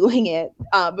you're doing it.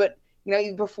 But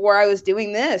before I was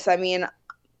doing this,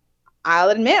 I'll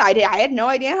admit I had no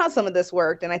idea how some of this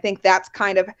worked, and I think that's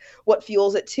kind of what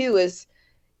fuels it too. Is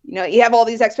you have all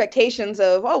these expectations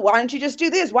of, oh, why don't you just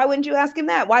do this? Why wouldn't you ask him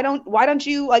that? Why don't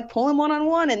you like pull him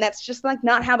one-on-one? And that's just like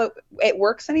not how it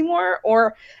works anymore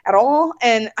or at all.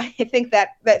 And I think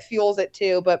that fuels it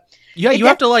too. But yeah, you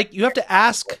have to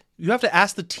ask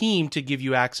the team to give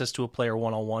you access to a player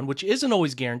one-on-one, which isn't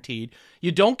always guaranteed.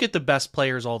 You don't get the best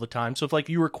players all the time. So if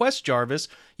you request Jarvis,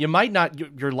 you're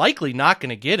likely not going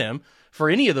to get him for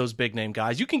any of those big name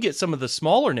guys. You can get some of the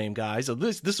smaller name guys.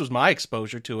 This was my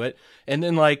exposure to it. And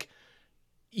then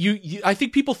I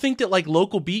think people think that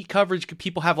local beat coverage,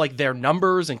 people have their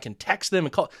numbers and can text them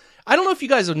and call. I don't know if you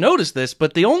guys have noticed this,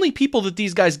 but the only people that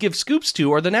these guys give scoops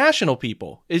to are the national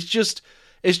people. It's just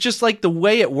the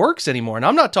way it works anymore. And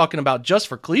I'm not talking about just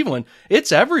for Cleveland.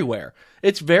 It's everywhere.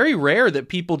 It's very rare that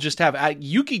people just have,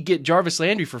 you could get Jarvis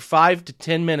Landry for 5 to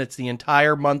 10 minutes the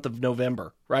entire month of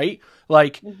November, right?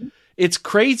 It's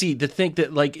crazy to think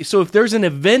that so if there's an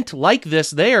event like this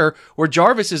there where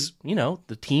Jarvis is,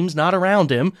 the team's not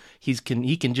around him, he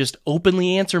can just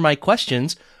openly answer my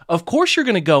questions. Of course you're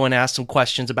going to go and ask some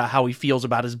questions about how he feels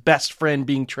about his best friend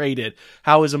being traded,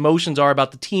 how his emotions are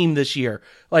about the team this year.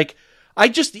 I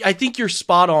think you're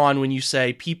spot on when you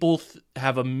say people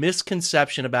have a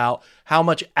misconception about how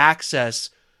much access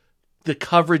the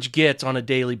coverage gets on a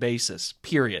daily basis,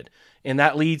 period. And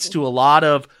that leads to a lot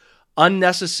of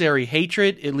unnecessary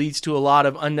hatred. It leads to a lot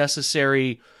of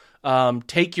unnecessary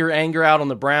take your anger out on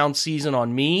the Browns season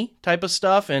on me type of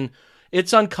stuff. And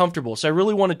it's uncomfortable. So I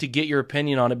really wanted to get your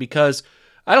opinion on it because,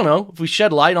 I don't know, if we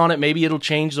shed light on it, maybe it'll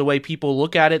change the way people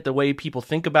look at it, the way people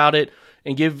think about it,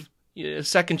 and give a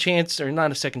second chance, or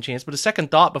not a second chance, but a second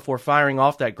thought before firing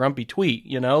off that grumpy tweet.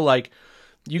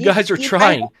 You guys are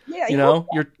trying,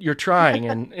 you're trying,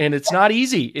 and it's not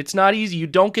easy. It's not easy. You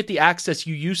don't get the access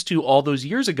you used to all those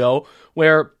years ago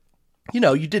where, you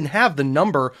didn't have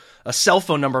a cell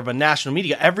phone number of a national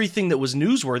media. Everything that was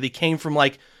newsworthy came from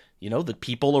the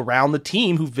people around the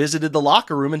team who visited the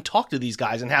locker room and talked to these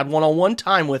guys and had one-on-one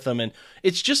time with them. And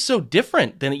it's just so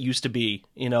different than it used to be,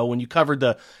 when you covered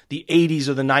the 80s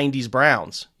or the 90s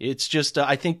Browns. It's just,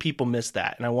 I think people miss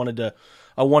that. And I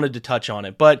wanted to touch on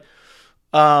it, but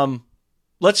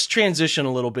let's transition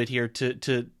a little bit here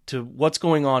to what's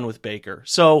going on with Baker.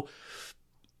 So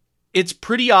it's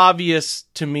pretty obvious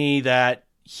to me that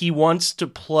he wants to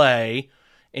play,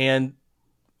 and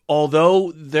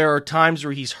although there are times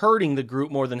where he's hurting the group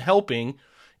more than helping,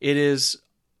 it is.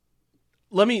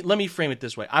 Let me frame it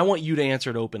this way. I want you to answer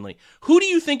it openly. Who do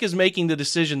you think is making the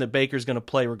decision that Baker's going to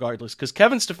play regardless? Because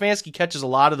Kevin Stefanski catches a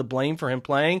lot of the blame for him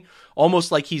playing, almost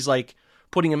like he's like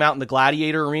putting him out in the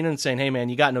gladiator arena and saying, "Hey man,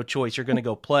 you got no choice. You're going to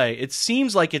go play." It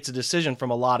seems like it's a decision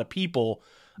from a lot of people,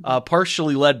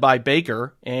 partially led by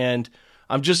Baker. And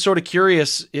I'm just sort of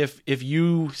curious if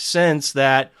you sense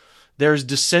that there's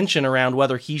dissension around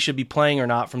whether he should be playing or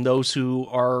not from those who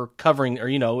are covering,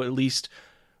 or, at least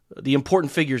the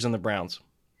important figures in the Browns.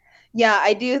 Yeah,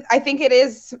 I do. I think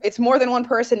it's more than one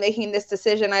person making this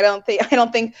decision. I don't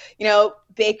think,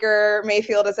 Baker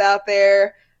Mayfield is out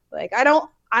there like, I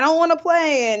don't want to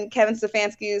play. And Kevin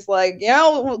Stefanski is like,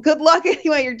 good luck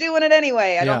anyway. You're doing it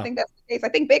anyway. I don't think that's the case. I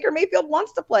think Baker Mayfield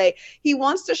wants to play. He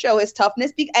wants to show his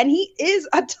toughness, and he is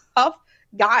a tough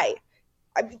guy.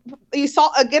 You saw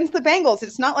against the Bengals,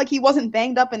 it's not like he wasn't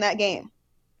banged up in that game.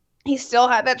 He still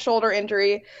had that shoulder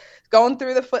injury, going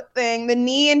through the foot thing. The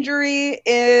knee injury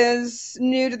is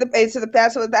new to the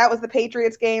past. So that was the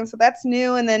Patriots game. So that's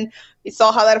new. And then you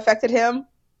saw how that affected him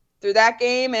through that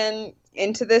game and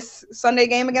into this Sunday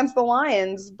game against the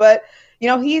Lions. But,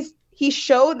 he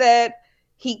showed that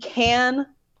he can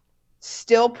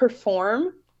still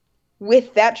perform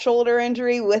with that shoulder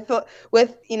injury, with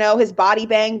his body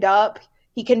banged up.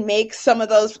 He can make some of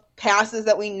those passes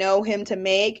that we know him to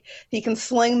make. He can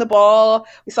sling the ball.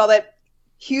 We saw that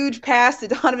huge pass to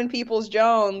Donovan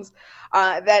Peoples-Jones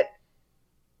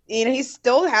he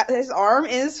still his arm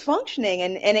is functioning,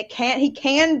 and he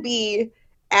can be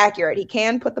accurate. He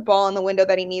can put the ball in the window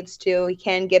that he needs to. He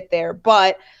can get there.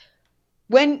 But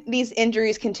when these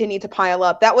injuries continue to pile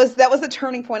up, that was the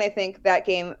turning point. I think that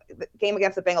game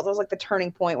against the Bengals was like the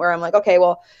turning point where I'm like, okay,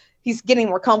 well, he's getting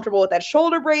more comfortable with that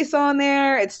shoulder brace on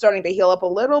there. It's starting to heal up a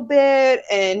little bit,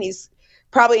 and he's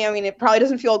probably, it probably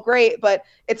doesn't feel great, but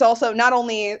it's also not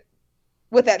only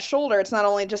with that shoulder, it's not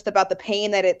only just about the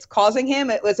pain that it's causing him.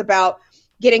 It was about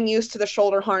getting used to the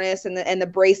shoulder harness and the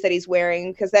brace that he's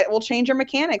wearing, because that will change your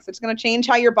mechanics. It's going to change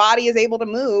how your body is able to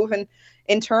move, and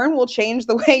in turn will change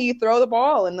the way you throw the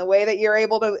ball and the way that you're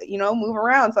able to, move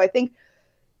around. So I think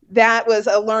that was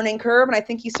a learning curve, and I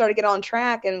think he started to get on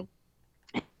track, and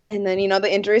then,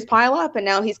 the injuries pile up, and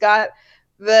now he's got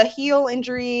the heel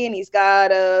injury and he's got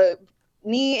a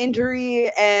knee injury,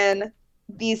 and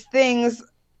these things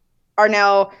are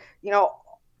now,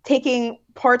 taking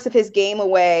parts of his game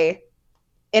away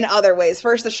in other ways.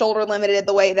 First, the shoulder limited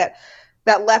the way that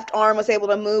left arm was able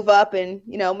to move up, and,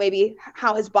 maybe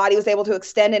how his body was able to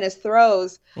extend in his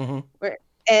throws. Mm-hmm.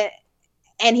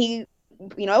 And he,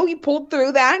 he pulled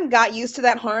through that and got used to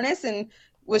that harness and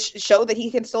showed that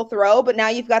he can still throw. But now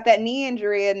you've got that knee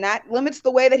injury, and that limits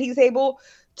the way that he's able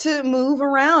to move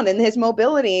around and his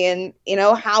mobility and,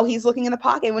 how he's looking in the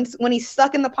pocket. When he's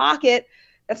stuck in the pocket,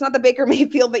 that's not the Baker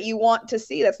Mayfield that you want to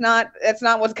see. That's not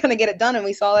what's going to get it done. And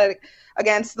we saw that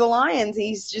against the Lions.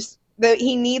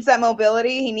 He needs that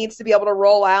mobility. He needs to be able to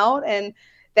roll out, and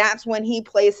that's when he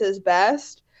plays his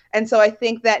best. And so I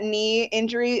think that knee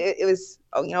injury, it was,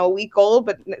 a week old,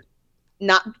 but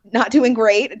not doing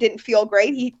great. It didn't feel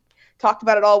great. He talked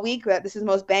about it all week, that this is the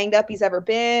most banged up he's ever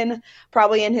been,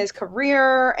 probably in his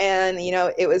career. And,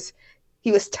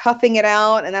 he was toughing it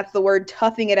out, and that's the word,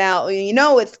 toughing it out.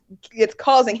 It's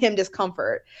causing him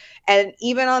discomfort. And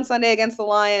even on Sunday against the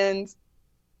Lions,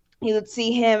 you would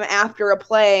see him after a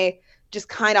play just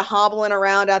kind of hobbling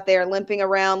around out there, limping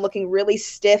around, looking really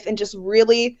stiff and just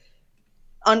really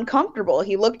uncomfortable.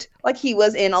 He looked like he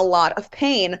was in a lot of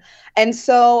pain. And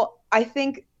so I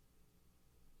think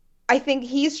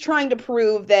he's trying to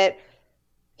prove that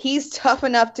he's tough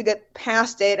enough to get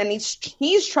past it, and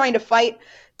he's trying to fight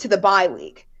to the bye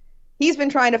week. He's been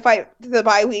trying to fight to the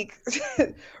bye week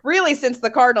really since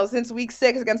week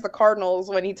 6 against the Cardinals,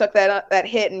 when he took that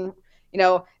hit and,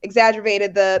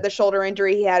 exacerbated the shoulder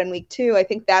injury he had in week 2. I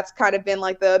think that's kind of been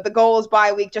like the goal is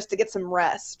bye week, just to get some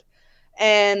rest.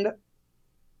 And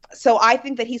so I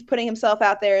think that he's putting himself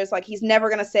out there as like, he's never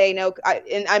going to say no.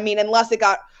 Unless it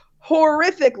got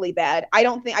horrifically bad. I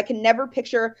can never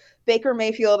picture Baker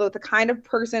Mayfield with the kind of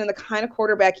person and the kind of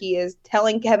quarterback he is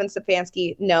telling Kevin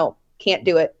Stefanski, no, can't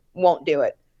do it, won't do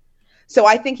it. So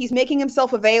I think he's making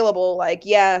himself available. Like,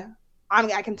 yeah,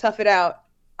 I can tough it out.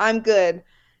 I'm good.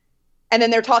 And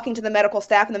then they're talking to the medical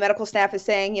staff, and the medical staff is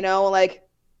saying, he doesn't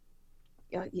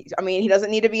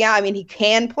need to be out. I mean, he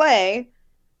can play.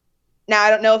 Now, I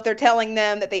don't know if they're telling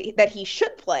them that he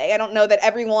should play. I don't know that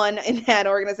everyone in that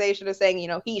organization is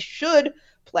saying, he should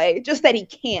play, just that he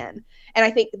can. And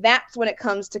I think that's when it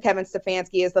comes to Kevin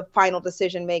Stefanski as the final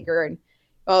decision maker. And,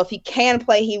 if he can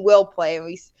play, he will play. And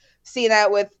we see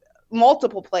that with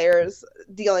multiple players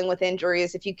dealing with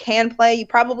injuries. If you can play, you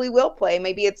probably will play.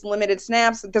 Maybe it's limited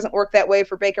snaps. It doesn't work that way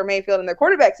for Baker Mayfield in their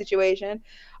quarterback situation.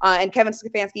 And Kevin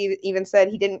Stefanski even said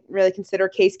he didn't really consider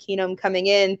Case Keenum coming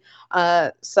in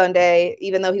Sunday,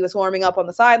 even though he was warming up on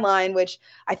the sideline, which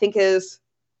I think is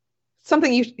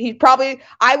something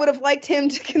I would have liked him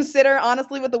to consider,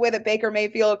 honestly, with the way that Baker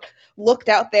Mayfield looked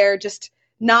out there, just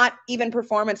not even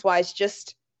performance-wise,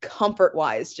 just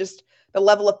comfort-wise, just the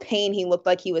level of pain he looked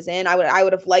like he was in. I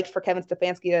would have liked for Kevin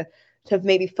Stefanski to have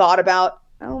maybe thought about,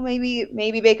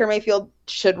 maybe Baker Mayfield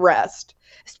should rest,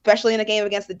 especially in a game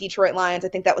against the Detroit Lions. I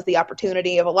think that was the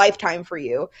opportunity of a lifetime for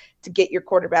you to get your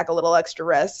quarterback a little extra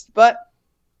rest. But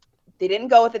they didn't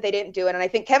go with it. They didn't do it. And I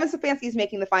think Kevin Stefanski is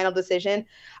making the final decision.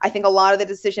 I think a lot of the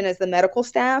decision is the medical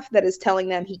staff that is telling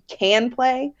them he can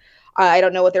play. I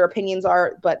don't know what their opinions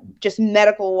are, but just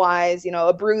medical-wise,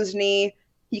 a bruised knee,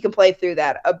 he can play through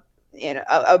that.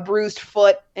 A bruised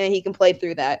foot, and he can play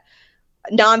through that.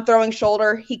 Non-throwing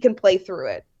shoulder, he can play through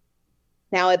it.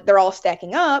 Now, they're all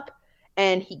stacking up,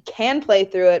 and he can play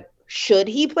through it. Should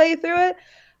he play through it?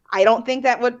 I don't think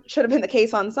that should have been the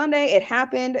case on Sunday. It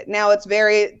happened. Now, it's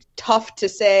very tough to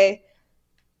say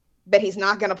that he's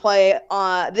not going to play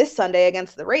this Sunday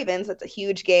against the Ravens. It's a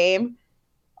huge game.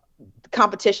 The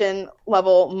competition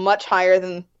level much higher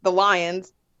than the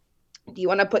Lions. Do you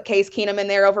want to put Case Keenum in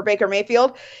there over Baker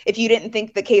Mayfield? If you didn't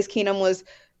think that Case Keenum was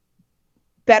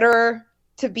better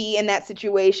to be in that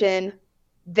situation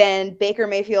than Baker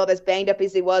Mayfield, as banged up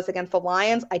as he was against the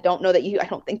Lions, I don't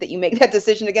think that you make that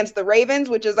decision against the Ravens,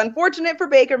 which is unfortunate for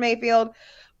Baker Mayfield,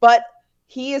 but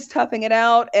he is toughing it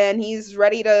out and he's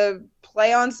ready to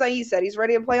play on Sunday. He said he's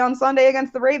ready to play on Sunday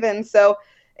against the Ravens. So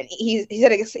he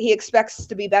said he expects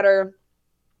to be better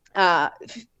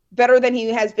than he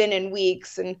has been in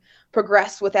weeks and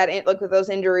progress with that, with those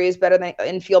injuries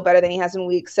and feel better than he has in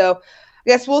weeks. So I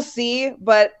guess we'll see,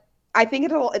 but I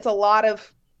think it's a lot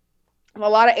of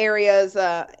areas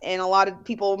and a lot of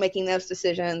people making those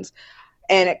decisions,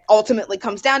 and it ultimately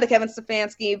comes down to Kevin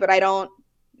Stefanski. But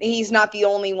he's not the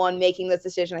only one making this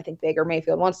decision. I think Baker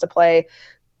Mayfield wants to play.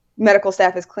 Medical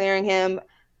staff is clearing him.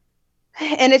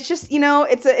 And it's just,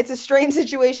 it's a strange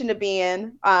situation to be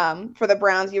in for the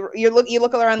Browns. You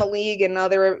look around the league and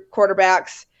other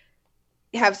quarterbacks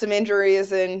have some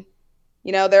injuries and,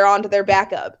 they're on to their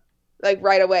backup, like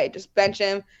right away. Just bench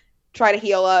him, try to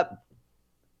heal up.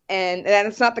 And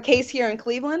it's not the case here in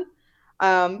Cleveland.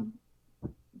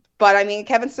 But, I mean,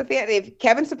 if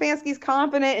Kevin Stefanski's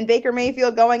confident in Baker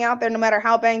Mayfield going out there no matter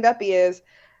how banged up he is,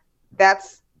 that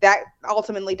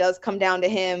ultimately does come down to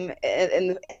him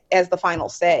as the final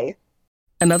say.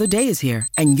 Another day is here,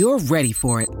 and you're ready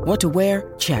for it. What to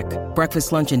wear? Check.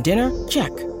 Breakfast, lunch, and dinner? Check.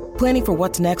 Planning for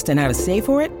what's next and how to save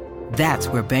for it? That's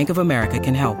where Bank of America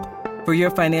can help. For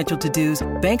your financial to-dos,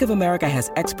 Bank of America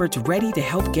has experts ready to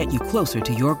help get you closer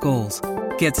to your goals.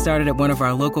 Get started at one of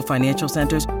our local financial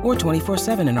centers or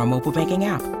 24/7 in our mobile banking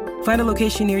app. Find a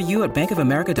location near you at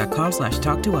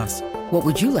bankofamerica.com/talktous. What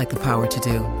would you like the power to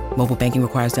do? Mobile banking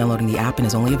requires downloading the app and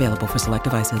is only available for select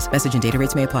devices. Message and data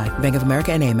rates may apply. Bank of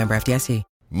America N.A., member FDIC.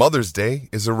 Mother's Day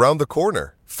is around the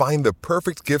corner. Find the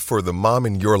perfect gift for the mom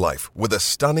in your life with a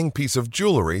stunning piece of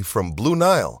jewelry from Blue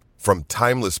Nile. From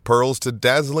timeless pearls to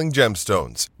dazzling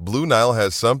gemstones, Blue Nile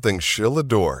has something she'll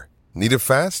adore. Need it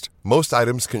fast? Most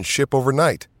items can ship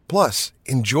overnight. Plus,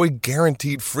 enjoy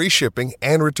guaranteed free shipping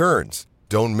and returns.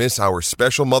 Don't miss our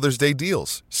special Mother's Day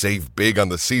deals. Save big on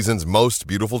the season's most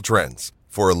beautiful trends.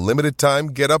 For a limited time,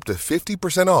 get up to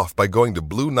 50% off by going to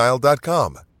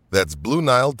BlueNile.com. That's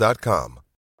BlueNile.com.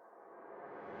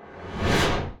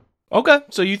 Okay,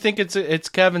 so you think it's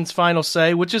Kevin's final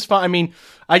say, which is fine. I mean,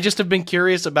 I just have been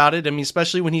curious about it. I mean,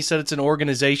 especially when he said it's an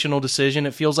organizational decision.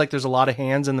 It feels like there's a lot of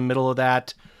hands in the middle of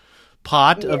that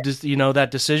pot of just, that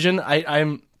decision.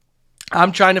 I'm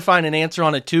trying to find an answer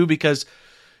on it too, because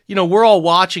we're all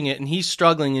watching it and he's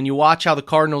struggling, and you watch how the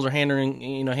Cardinals are handling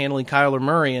Kyler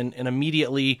Murray and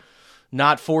immediately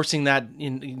not forcing that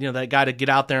that guy to get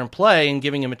out there and play and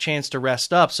giving him a chance to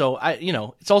rest up. So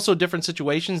it's also different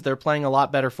situations. They're playing a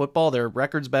lot better football. Their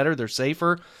record's better. They're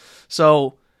safer.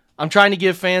 So I'm trying to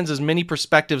give fans as many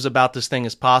perspectives about this thing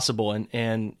as possible,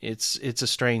 and it's a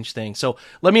strange thing. So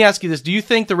let me ask you this. Do you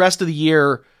think the rest of the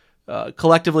year,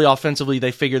 collectively, offensively,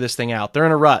 they figure this thing out? They're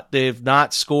in a rut. They've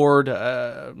not scored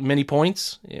many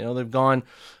points. They've gone,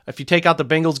 if you take out the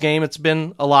Bengals game, it's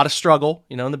been a lot of struggle,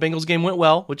 and the Bengals game went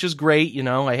well, which is great.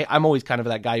 I'm always kind of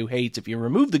that guy who hates, if you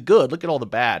remove the good, look at all the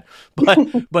bad.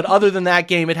 But other than that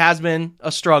game, it has been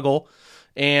a struggle.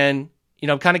 And,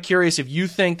 I'm kind of curious if you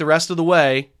think the rest of the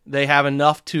way they have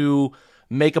enough to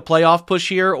make a playoff push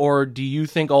here, or do you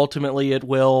think ultimately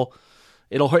it'll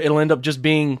end up just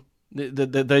being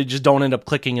they just don't end up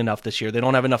clicking enough this year? They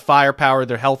don't have enough firepower.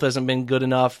 Their health hasn't been good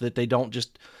enough that they don't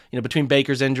just, between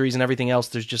Baker's injuries and everything else,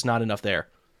 there's just not enough there.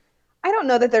 I don't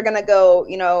know that they're going to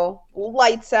go,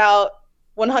 lights out,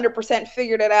 100%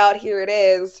 figured it out, here it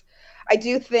is. I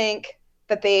do think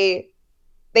that they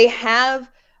have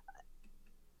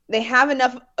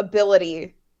enough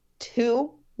ability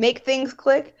to make things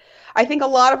click. I think a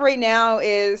lot of right now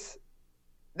is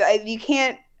you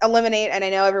can't eliminate, and I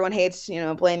know everyone hates,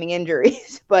 blaming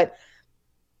injuries, but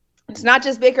it's not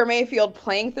just Baker Mayfield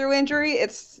playing through injury.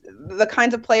 It's the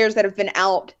kinds of players that have been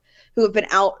out, who have been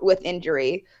out with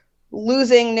injury.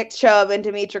 Losing Nick Chubb and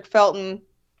Demetric Felton.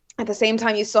 At the same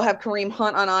time, you still have Kareem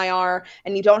Hunt on IR,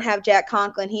 and you don't have Jack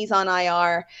Conklin. He's on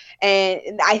IR.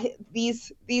 And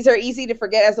these are easy to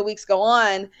forget as the weeks go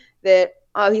on that,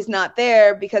 he's not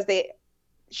there, because they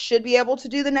should be able to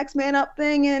do the next man up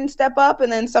thing and step up.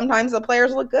 And then sometimes the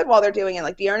players look good while they're doing it.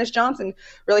 Like Dearness Johnson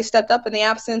really stepped up in the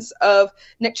absence of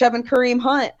Nick Chubb and Kareem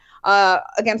Hunt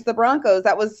against the Broncos.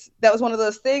 That was one of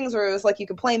those things where it was like you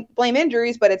could blame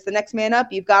injuries, but it's the next man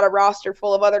up. You've got a roster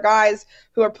full of other guys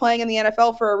who are playing in the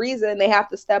NFL for a reason. They have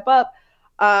to step up.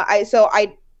 I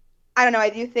don't know. I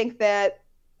do think that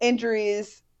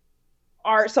injuries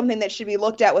are something that should be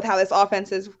looked at with how this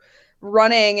offense is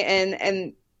running,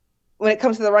 and when it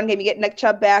comes to the run game, you get Nick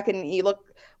Chubb back, and you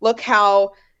look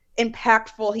how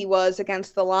impactful he was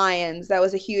against the Lions. That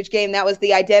was a huge game. That was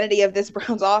the identity of this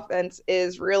Browns offense,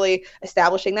 is really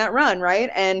establishing that run, right?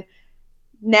 And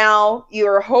now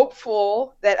you're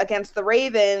hopeful that against the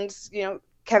Ravens,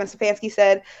 Kevin Stefanski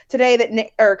said today that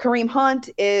Kareem Hunt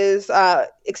is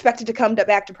expected to come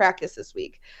back to practice this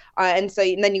week, and so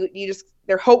then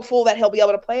they're hopeful that he'll be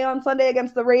able to play on Sunday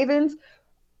against the Ravens.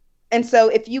 And so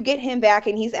if you get him back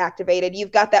and he's activated,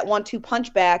 you've got that 1-2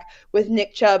 punch back with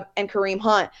Nick Chubb and Kareem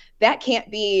Hunt. That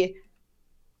can't be,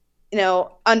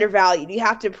 undervalued. You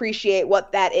have to appreciate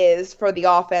what that is for the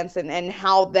offense, and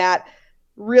how that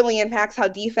really impacts how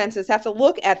defenses have to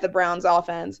look at the Browns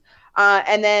offense.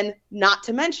 And then not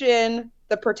to mention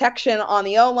the protection on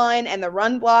the O-line and the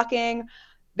run blocking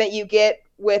that you get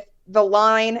with the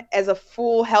line as a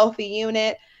full healthy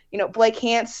unit. Blake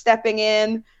Hance stepping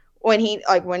in when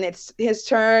it's his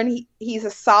turn, he's a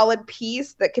solid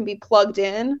piece that can be plugged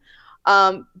in.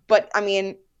 But I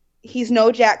mean, he's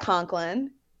no Jack Conklin.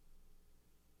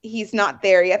 He's not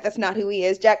there yet. That's not who he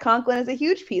is. Jack Conklin is a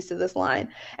huge piece of this line.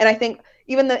 And I think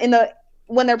even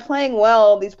when they're playing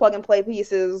well, these plug and play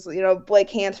pieces, Blake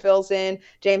Hance fills in,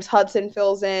 James Hudson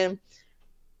fills in.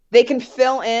 They can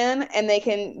fill in and they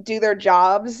can do their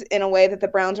jobs in a way that the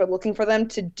Browns are looking for them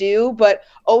to do. But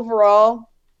overall,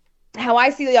 how I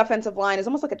see the offensive line is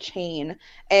almost like a chain,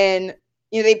 and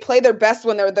they play their best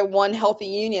when they're the one healthy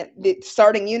unit, the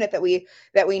starting unit that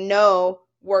we know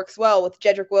works well, with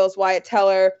Jedrick Wills, Wyatt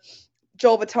Teller,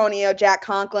 Joel Bitonio, Jack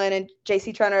Conklin, and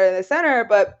J.C. Treanor in the center.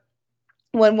 But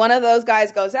when one of those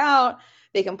guys goes out,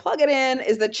 they can plug it in.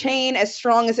 Is the chain as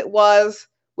strong as it was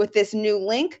with this new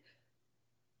link?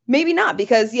 Maybe not,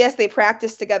 because yes, they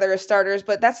practice together as starters,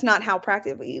 but that's not how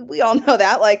practice. We all know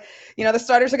that. The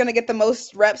starters are going to get the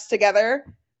most reps together,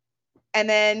 and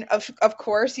then of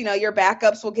course, your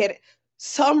backups will get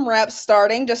some reps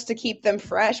starting just to keep them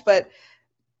fresh. But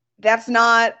that's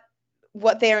not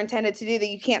what they are intended to do. That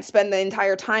you can't spend the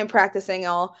entire time practicing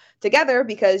all together,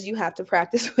 because you have to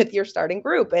practice with your starting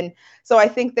group. And so I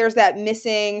think there's that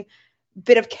missing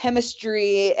bit of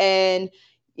chemistry and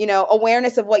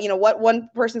awareness of what one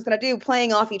person's going to do,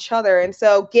 playing off each other. And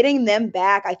so getting them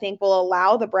back, I think, will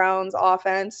allow the Browns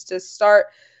offense to start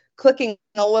clicking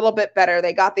a little bit better.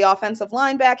 They got the offensive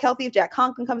line back healthy. If Jack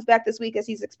Conklin comes back this week, as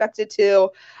he's expected to,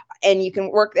 and you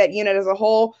can work that unit as a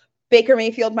whole, Baker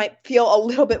Mayfield might feel a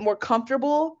little bit more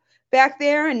comfortable back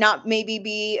there and not maybe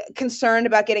be concerned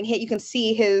about getting hit. You can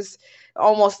see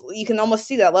you can almost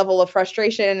see that level of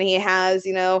frustration he has,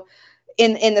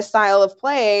 in the style of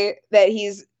play that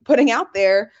he's putting out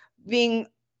there, being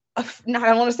I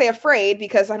don't want to say afraid,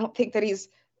 because I don't think that he's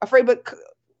afraid, but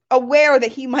aware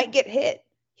that he might get hit.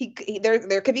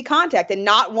 there could be contact, and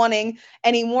not wanting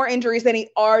any more injuries than he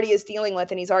already is dealing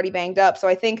with, and he's already banged up. So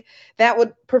I think that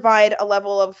would provide a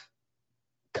level of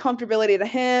comfortability to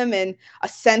him and a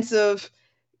sense of,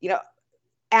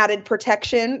 added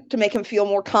protection to make him feel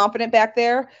more confident back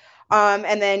there.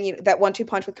 And then that 1-2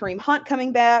 punch with Kareem Hunt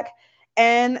coming back.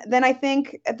 And then I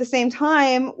think at the same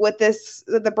time with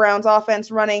the Browns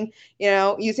offense running,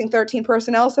 using 13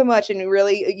 personnel so much and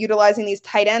really utilizing these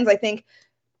tight ends, I think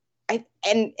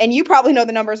and you probably know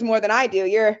the numbers more than I do.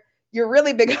 You're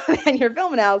really big on your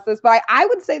film analysis, but I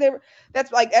would say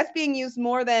that's being used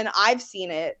more than I've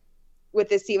seen it with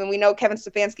this team. And we know Kevin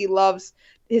Stefanski loves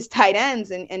his tight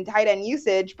ends and tight end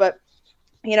usage, but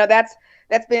that's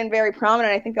been very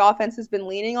prominent. I think the offense has been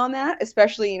leaning on that,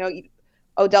 especially,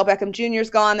 Odell Beckham Jr. is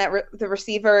gone. The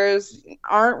receivers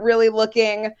aren't really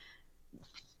looking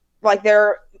like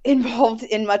they're involved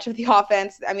in much of the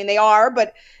offense. I mean, they are,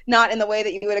 but not in the way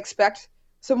that you would expect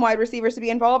some wide receivers to be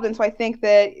involved. And so I think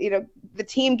that, the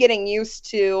team getting used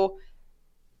to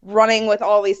running with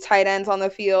all these tight ends on the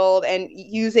field and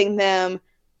using them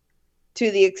to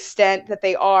the extent that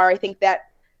they are, I think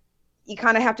that you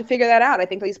kind of have to figure that out. I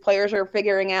think these players are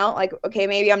figuring out, like, okay,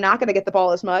 maybe I'm not going to get the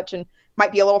ball as much, and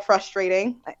might be a little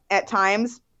frustrating at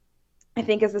times. I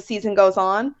think as the season goes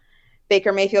on,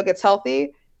 Baker Mayfield gets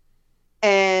healthy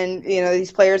and,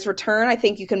 these players return, I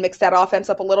think you can mix that offense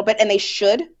up a little bit, and they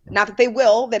should. Not that they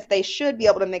will, that they should be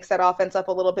able to mix that offense up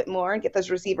a little bit more and get those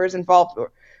receivers involved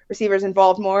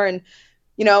more. And,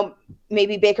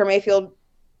 maybe Baker Mayfield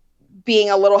being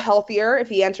a little healthier if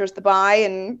he enters the bye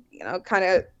and, kind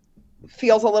of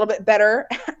feels a little bit better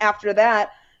after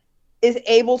that, is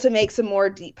able to make some more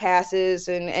deep passes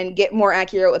and get more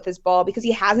accurate with his ball, because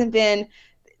he hasn't been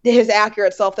his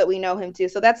accurate self that we know him to.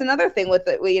 So that's another thing with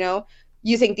it,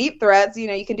 using deep threats,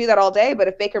 you can do that all day, but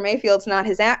if Baker Mayfield's not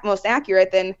his most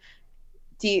accurate, then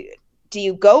do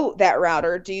you go that route,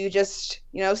 or do you just,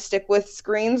 stick with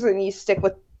screens and you stick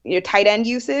with your tight end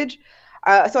usage?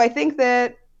 So I think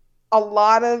that a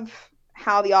lot of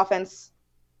how the offense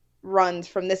runs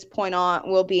from this point on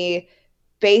will be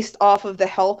based off of the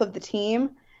health of the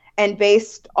team and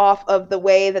based off of the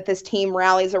way that this team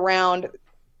rallies around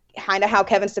kind of how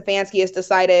Kevin Stefanski has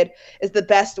decided is the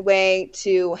best way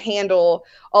to handle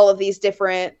all of these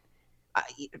different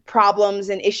problems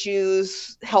and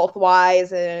issues,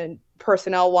 health-wise and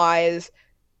personnel-wise,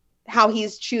 how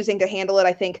he's choosing to handle it.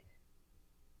 I think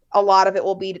a lot of it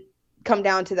will come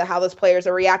down to how those players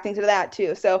are reacting to that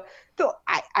too. So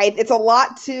it's a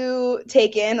lot to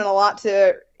take in and a lot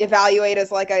to evaluate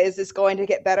as is this going to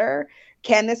get better?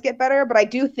 Can this get better? But I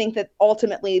do think that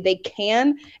ultimately they can.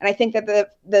 And I think that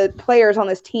the players on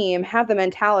this team have the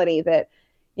mentality that,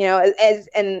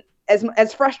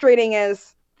 as frustrating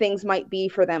as things might be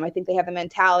for them, I think they have the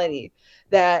mentality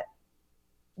that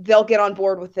they'll get on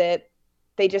board with it.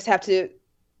 They just have to,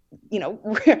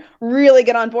 really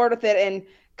get on board with it and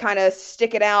kind of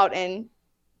stick it out and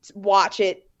watch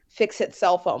it fix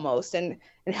itself almost, and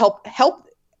help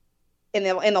in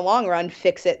the long run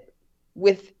fix it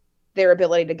with their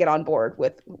ability to get on board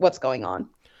with what's going on.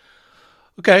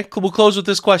 Okay, cool. We'll close with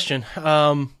this question.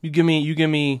 You give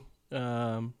me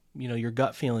your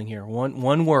gut feeling here.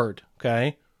 One word.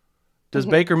 Okay. Does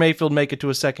Baker Mayfield make it to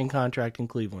a second contract in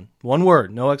Cleveland? One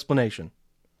word, no explanation.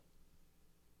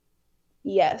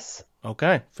 Yes.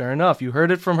 Okay, fair enough. You heard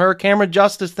it from her. Cameron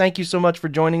Justice, thank you so much for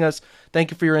joining us.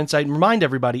 Thank you for your insight. And remind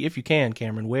everybody, if you can,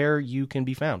 Cameron, where you can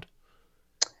be found.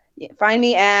 Find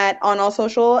me on all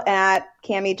social at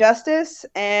Cammy Justice,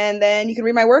 and then you can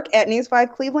read my work at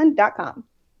news5cleveland.com.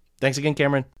 Thanks again,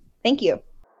 Cameron. Thank you.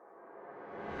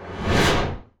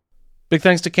 Big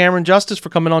thanks to Cameron Justice for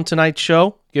coming on tonight's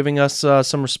show, giving us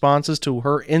some responses to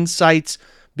her insights,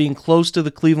 being close to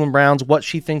the Cleveland Browns, what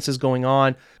she thinks is going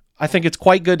on. I think it's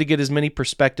quite good to get as many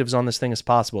perspectives on this thing as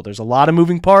possible. There's a lot of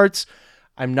moving parts.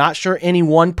 I'm not sure any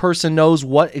one person knows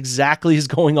what exactly is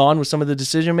going on with some of the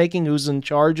decision-making, who's in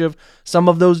charge of some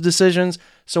of those decisions.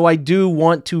 So I do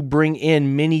want to bring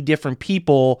in many different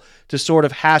people to sort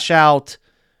of hash out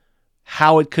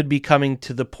how it could be coming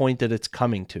to the point that it's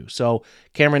coming to. So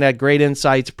Cameron had great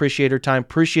insights. Appreciate her time.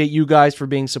 Appreciate you guys for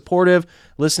being supportive,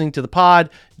 listening to the pod,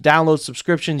 download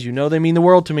subscriptions. You know they mean the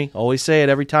world to me. Always say it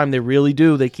every time. They really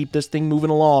do. They keep this thing moving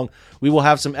along. We will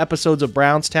have some episodes of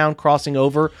Brownstown crossing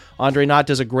over. Andre Knott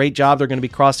does a great job. They're going to be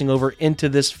crossing over into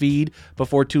this feed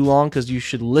before too long, because you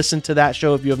should listen to that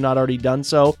show if you have not already done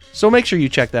so. So make sure you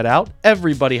check that out.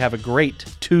 Everybody have a great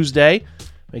Tuesday.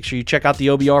 Make sure you check out the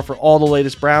OBR for all the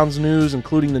latest Browns news,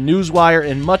 including the Newswire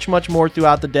and much, much more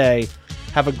throughout the day.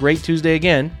 Have a great Tuesday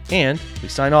again, and we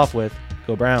sign off with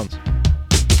Go Browns.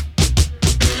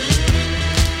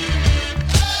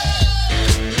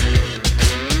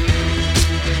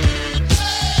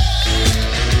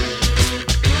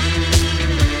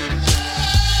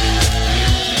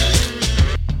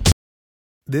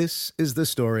 This is the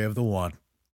story of the one.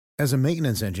 As a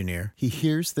maintenance engineer, he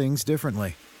hears things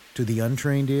differently. To the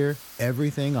untrained ear,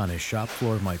 everything on his shop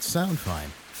floor might sound fine,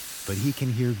 but he can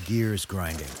hear gears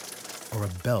grinding or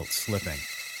a belt slipping.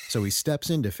 So he steps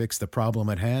in to fix the problem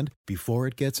at hand before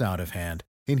it gets out of hand.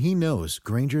 And he knows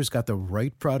Grainger's got the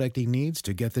right product he needs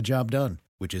to get the job done,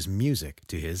 which is music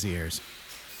to his ears.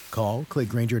 Call, click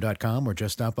Grainger.com, or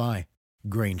just stop by.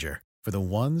 Grainger, for the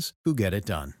ones who get it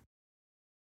done.